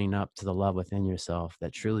opening up to the love within yourself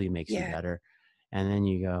that truly makes you yeah, better. And then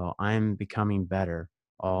you go, I'm becoming better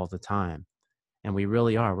all the time. And we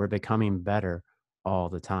really are. We're becoming better all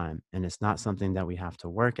the time. And it's not something that we have to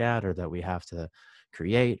work at, or that we have to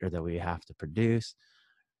create, or that we have to produce.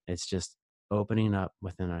 It's just opening up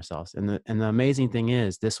within ourselves. And the amazing thing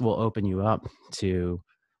is, this will open you up to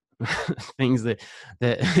things that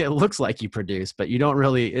it looks like you produce, but you don't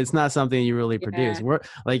really, it's not something you really produce. yeah, We're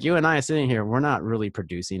like, you and I sitting here, we're not really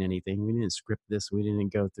producing anything. We didn't script this. We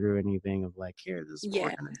didn't go through anything of like, here, this is what yeah,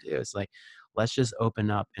 we're going to do. It's like, let's just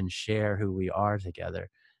open up and share who we are together.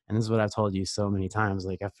 And this is what I've told you so many times.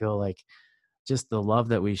 Like, I feel like just the love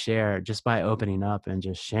that we share just by opening up and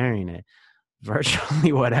just sharing it,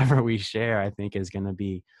 virtually whatever we share, I think I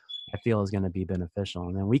feel is going to be beneficial.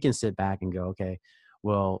 And then we can sit back and go, okay,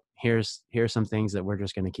 well, here's some things that we're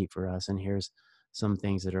just going to keep for us, and here's some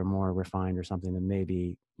things that are more refined, or something that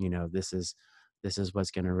maybe, this is what's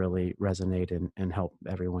going to really resonate and help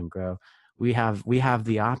everyone grow. We have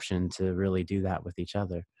the option to really do that with each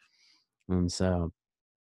other. And so,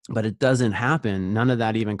 but it doesn't happen. None of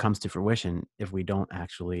that even comes to fruition if we don't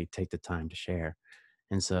actually take the time to share.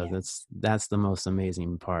 And so yes, that's the most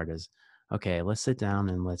amazing part is, okay, let's sit down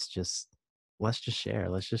and let's just share.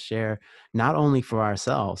 Let's just share, not only for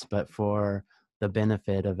ourselves, but for the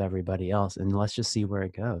benefit of everybody else. And let's just see where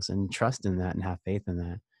it goes, and trust in that and have faith in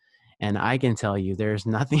that. And I can tell you, there's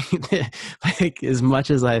nothing that, like, as much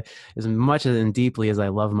as and deeply as I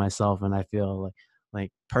love myself, and I feel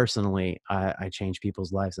like personally, I change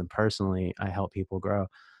people's lives, and personally I help people grow.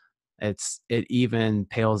 It even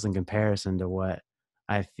pales in comparison to what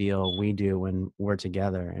I feel we do when we're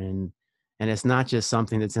together. And it's not just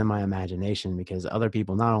something that's in my imagination, because other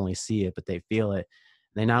people not only see it, but they feel it.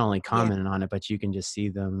 They not only Yeah. comment on it, but you can just see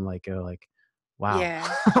them like go like, wow.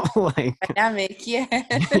 Yeah. Like, Dynamic. Yeah.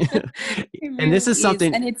 It and this really is is.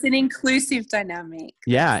 something, And it's an inclusive dynamic.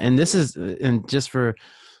 yeah. That's the And this thing. is, and just for,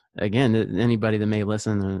 again, anybody that may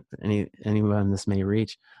listen, anyone this may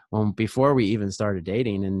reach, well, before we even started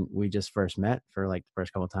dating and we just first met for like the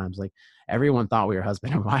first couple of times, like everyone thought we were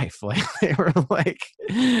husband and wife. Like they were like,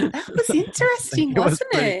 That was interesting, it was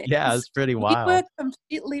wasn't pretty, it? yeah, 'Cause it's pretty we were wild.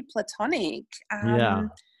 completely platonic. Yeah.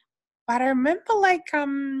 But I remember like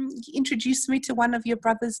you introduced me to one of your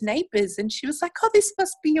brother's neighbors and she was like, "Oh, this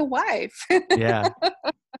must be your wife." Yeah.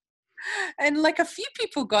 And like a few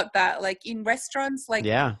people got that, like in restaurants, like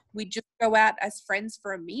Yeah. we just go out as friends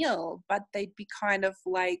for a meal, but they'd be kind of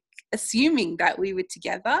like assuming that we were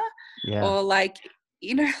together, Yeah. or like,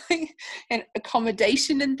 you know, and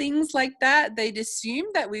accommodation and things like that. They'd assume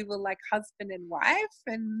that we were like husband and wife,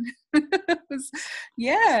 and it was,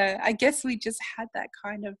 yeah, I guess we just had that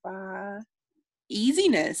kind of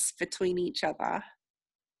easiness between each other.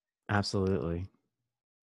 Absolutely.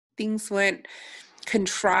 Things weren't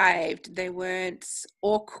contrived, they weren't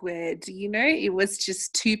awkward, you know, it was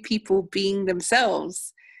just two people being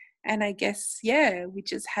themselves. And I guess, yeah, we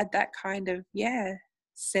just had that kind of, yeah,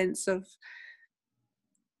 sense of,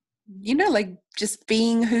 you know, like just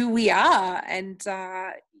being who we are. And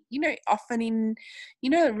you know, often in, you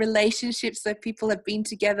know, relationships that people have been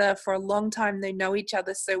together for a long time, they know each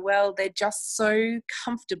other so well, they're just so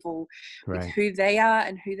comfortable with Right. who they are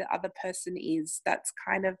and who the other person is. That's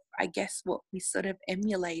kind of, I guess, what we sort of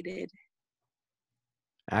emulated.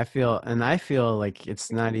 I feel like it's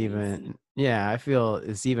Pretty not amazing. even, yeah, I feel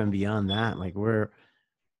it's even beyond that. Like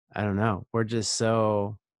I don't know, we're just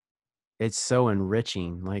so, it's so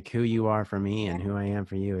enriching. Like who you are for me Yeah. and who I am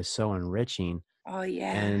for you is so enriching. Oh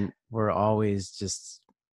yeah. And we're always just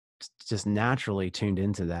naturally tuned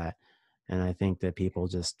into that. And I think that people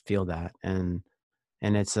just feel that. And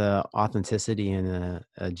it's a authenticity and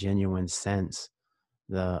a genuine sense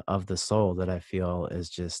of the soul that I feel is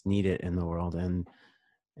just needed in the world.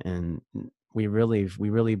 And we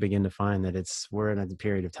really begin to find that we're in a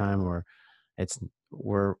period of time where it's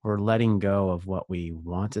we're letting go of what we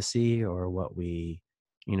want to see, or what we,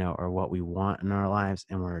 or what we want in our lives,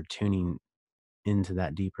 and we're tuning into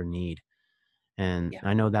that deeper need. And Yeah.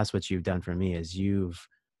 I know that's what you've done for me, is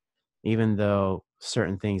even though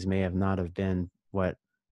certain things may have not have been what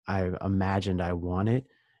I imagined I wanted,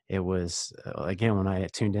 it was, again, when I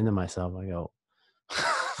tuned into myself, I go,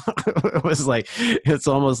 it was like, it's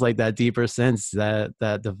almost like that deeper sense, the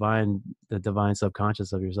divine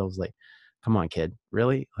subconscious of yourself is like, come on, kid,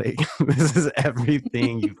 really? Like, this is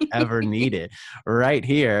everything you've ever needed right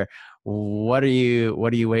here. What are you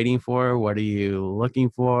waiting for? What are you looking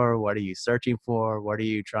for? What are you searching for? What are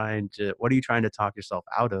you trying to talk yourself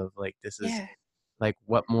out of? Like, this is Yeah. like,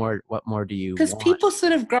 what more do you Because want? people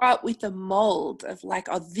sort of grow up with a mold of like,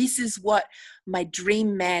 oh, this is what my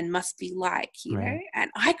dream man must be like, you know? Right. And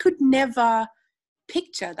I could never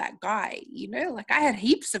picture that guy, you know? Like I had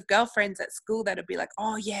heaps of girlfriends at school that would be like,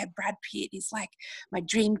 oh yeah, Brad Pitt is like my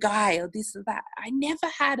dream guy or this or that. I never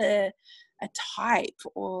had a type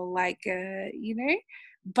or like a, you know?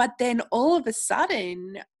 But then all of a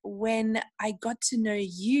sudden, when I got to know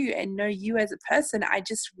you and know you as a person, I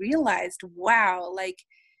just realized, wow, like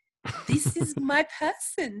this is my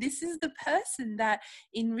person. This is the person that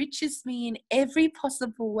enriches me in every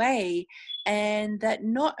possible way, and that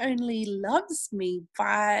not only loves me,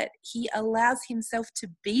 but he allows himself to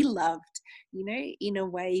be loved, you know, in a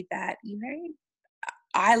way that, you know,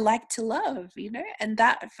 I like to love, you know, and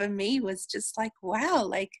that for me was just like, wow,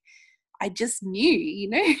 like I just knew, you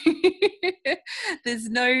know. There's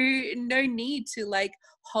no need to like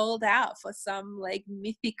hold out for some like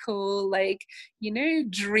mythical, like, you know,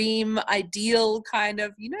 dream ideal kind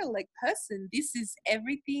of, you know, like person. This is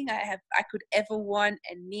everything I could ever want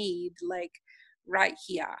and need, like right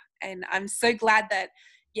here. And I'm so glad that,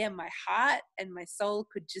 yeah, my heart and my soul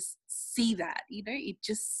could just see that, you know, it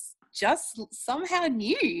just somehow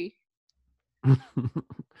knew.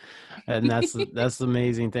 And that's the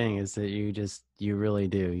amazing thing, is that you really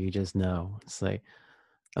do. You just know. It's like,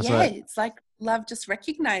 that's Yeah, what, it's like love just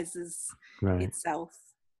recognizes right. itself.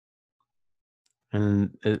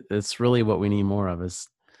 And it's really what we need more of, is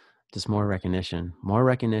just more recognition, more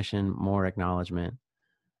acknowledgement,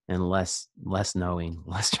 and less knowing,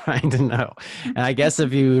 less trying to know. And I guess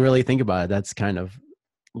if you really think about it, that's kind of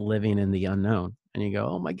living in the unknown. And you go,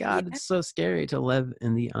 oh my God, Yeah, it's so scary to live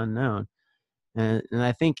in the unknown. And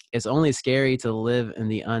I think it's only scary to live in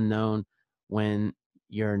the unknown when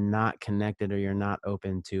you're not connected, or you're not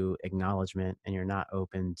open to acknowledgement, and you're not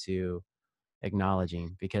open to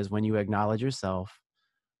acknowledging. Because when you acknowledge yourself,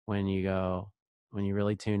 when you go, when you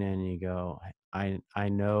really tune in and you go, I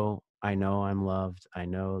know I'm loved. I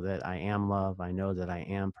know that I am love. I know that I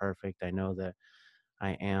am perfect. I know that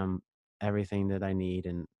I am everything that I need.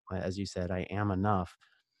 And as you said, I am enough.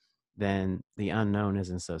 Then the unknown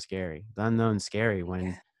isn't so scary. The unknown's scary when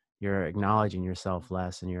Yeah. you're acknowledging yourself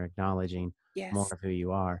less, and you're acknowledging more Yes. of who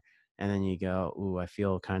you are. And then you go, ooh, I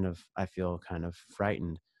feel kind of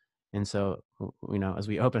frightened. And so, as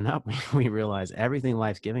we open up, we realize everything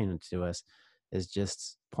life's giving to us is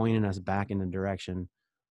just pointing us back in the direction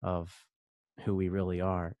of who we really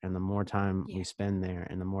are. And the more time Yeah. we spend there,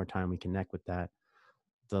 and the more time we connect with that,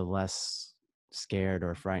 the less scared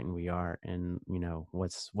or frightened we are, and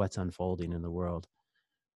what's unfolding in the world.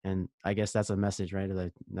 And I guess that's a message, right?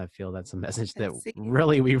 I feel that's a message that That's it.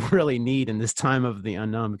 really we really need in this time of the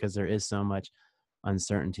unknown, because there is so much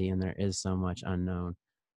uncertainty, and there is so much unknown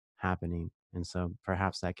happening. And so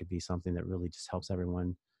perhaps that could be something that really just helps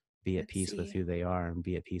everyone be at That's peace with it. who they are, and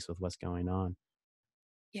be at peace with what's going on.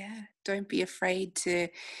 Yeah. Don't be afraid to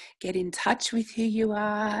get in touch with who you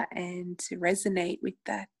are and to resonate with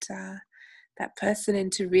that person,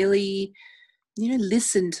 and to really,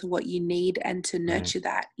 listen to what you need and to Right. nurture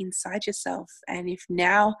that inside yourself. And if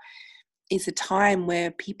now is a time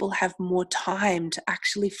where people have more time to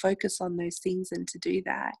actually focus on those things and to do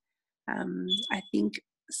that, I think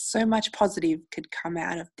so much positive could come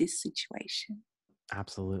out of this situation.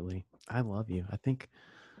 Absolutely. I love you. I think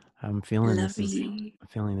I love you. I'm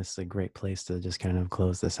feeling this is a great place to just kind of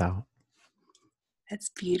close this out. That's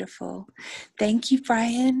beautiful. Thank you,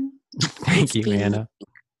 Brian. Thank It's you, been Anna.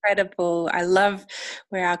 incredible. I love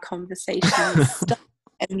where our conversations start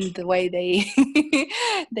and the way they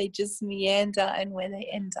they just meander and where they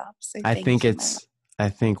end up. So I think thank you, my love. it's I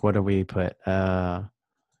think, what do we put? Oh,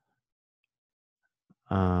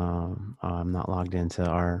 I'm not logged into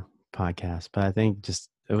our podcast, but I think just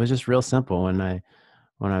it was just real simple when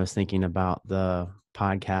I was thinking about the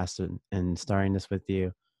podcast, and starting this with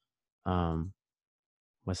you. Um,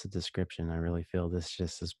 what's the description? I really feel this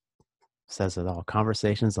says it all.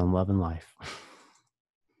 Conversations on love and life.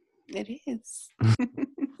 It is.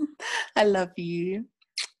 I love you.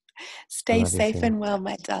 I Stay love you safe too. and well,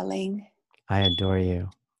 my darling. I adore you.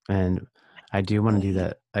 And I do want to Adore do you.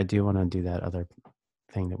 that. I do want to do that other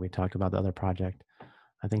thing that we talked about, the other project.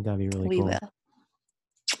 I think that'd be really We cool. will.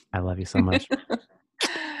 I love you so much.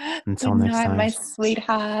 Until Good next night, time. my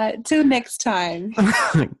sweetheart. Till next time.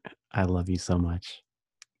 I love you so much.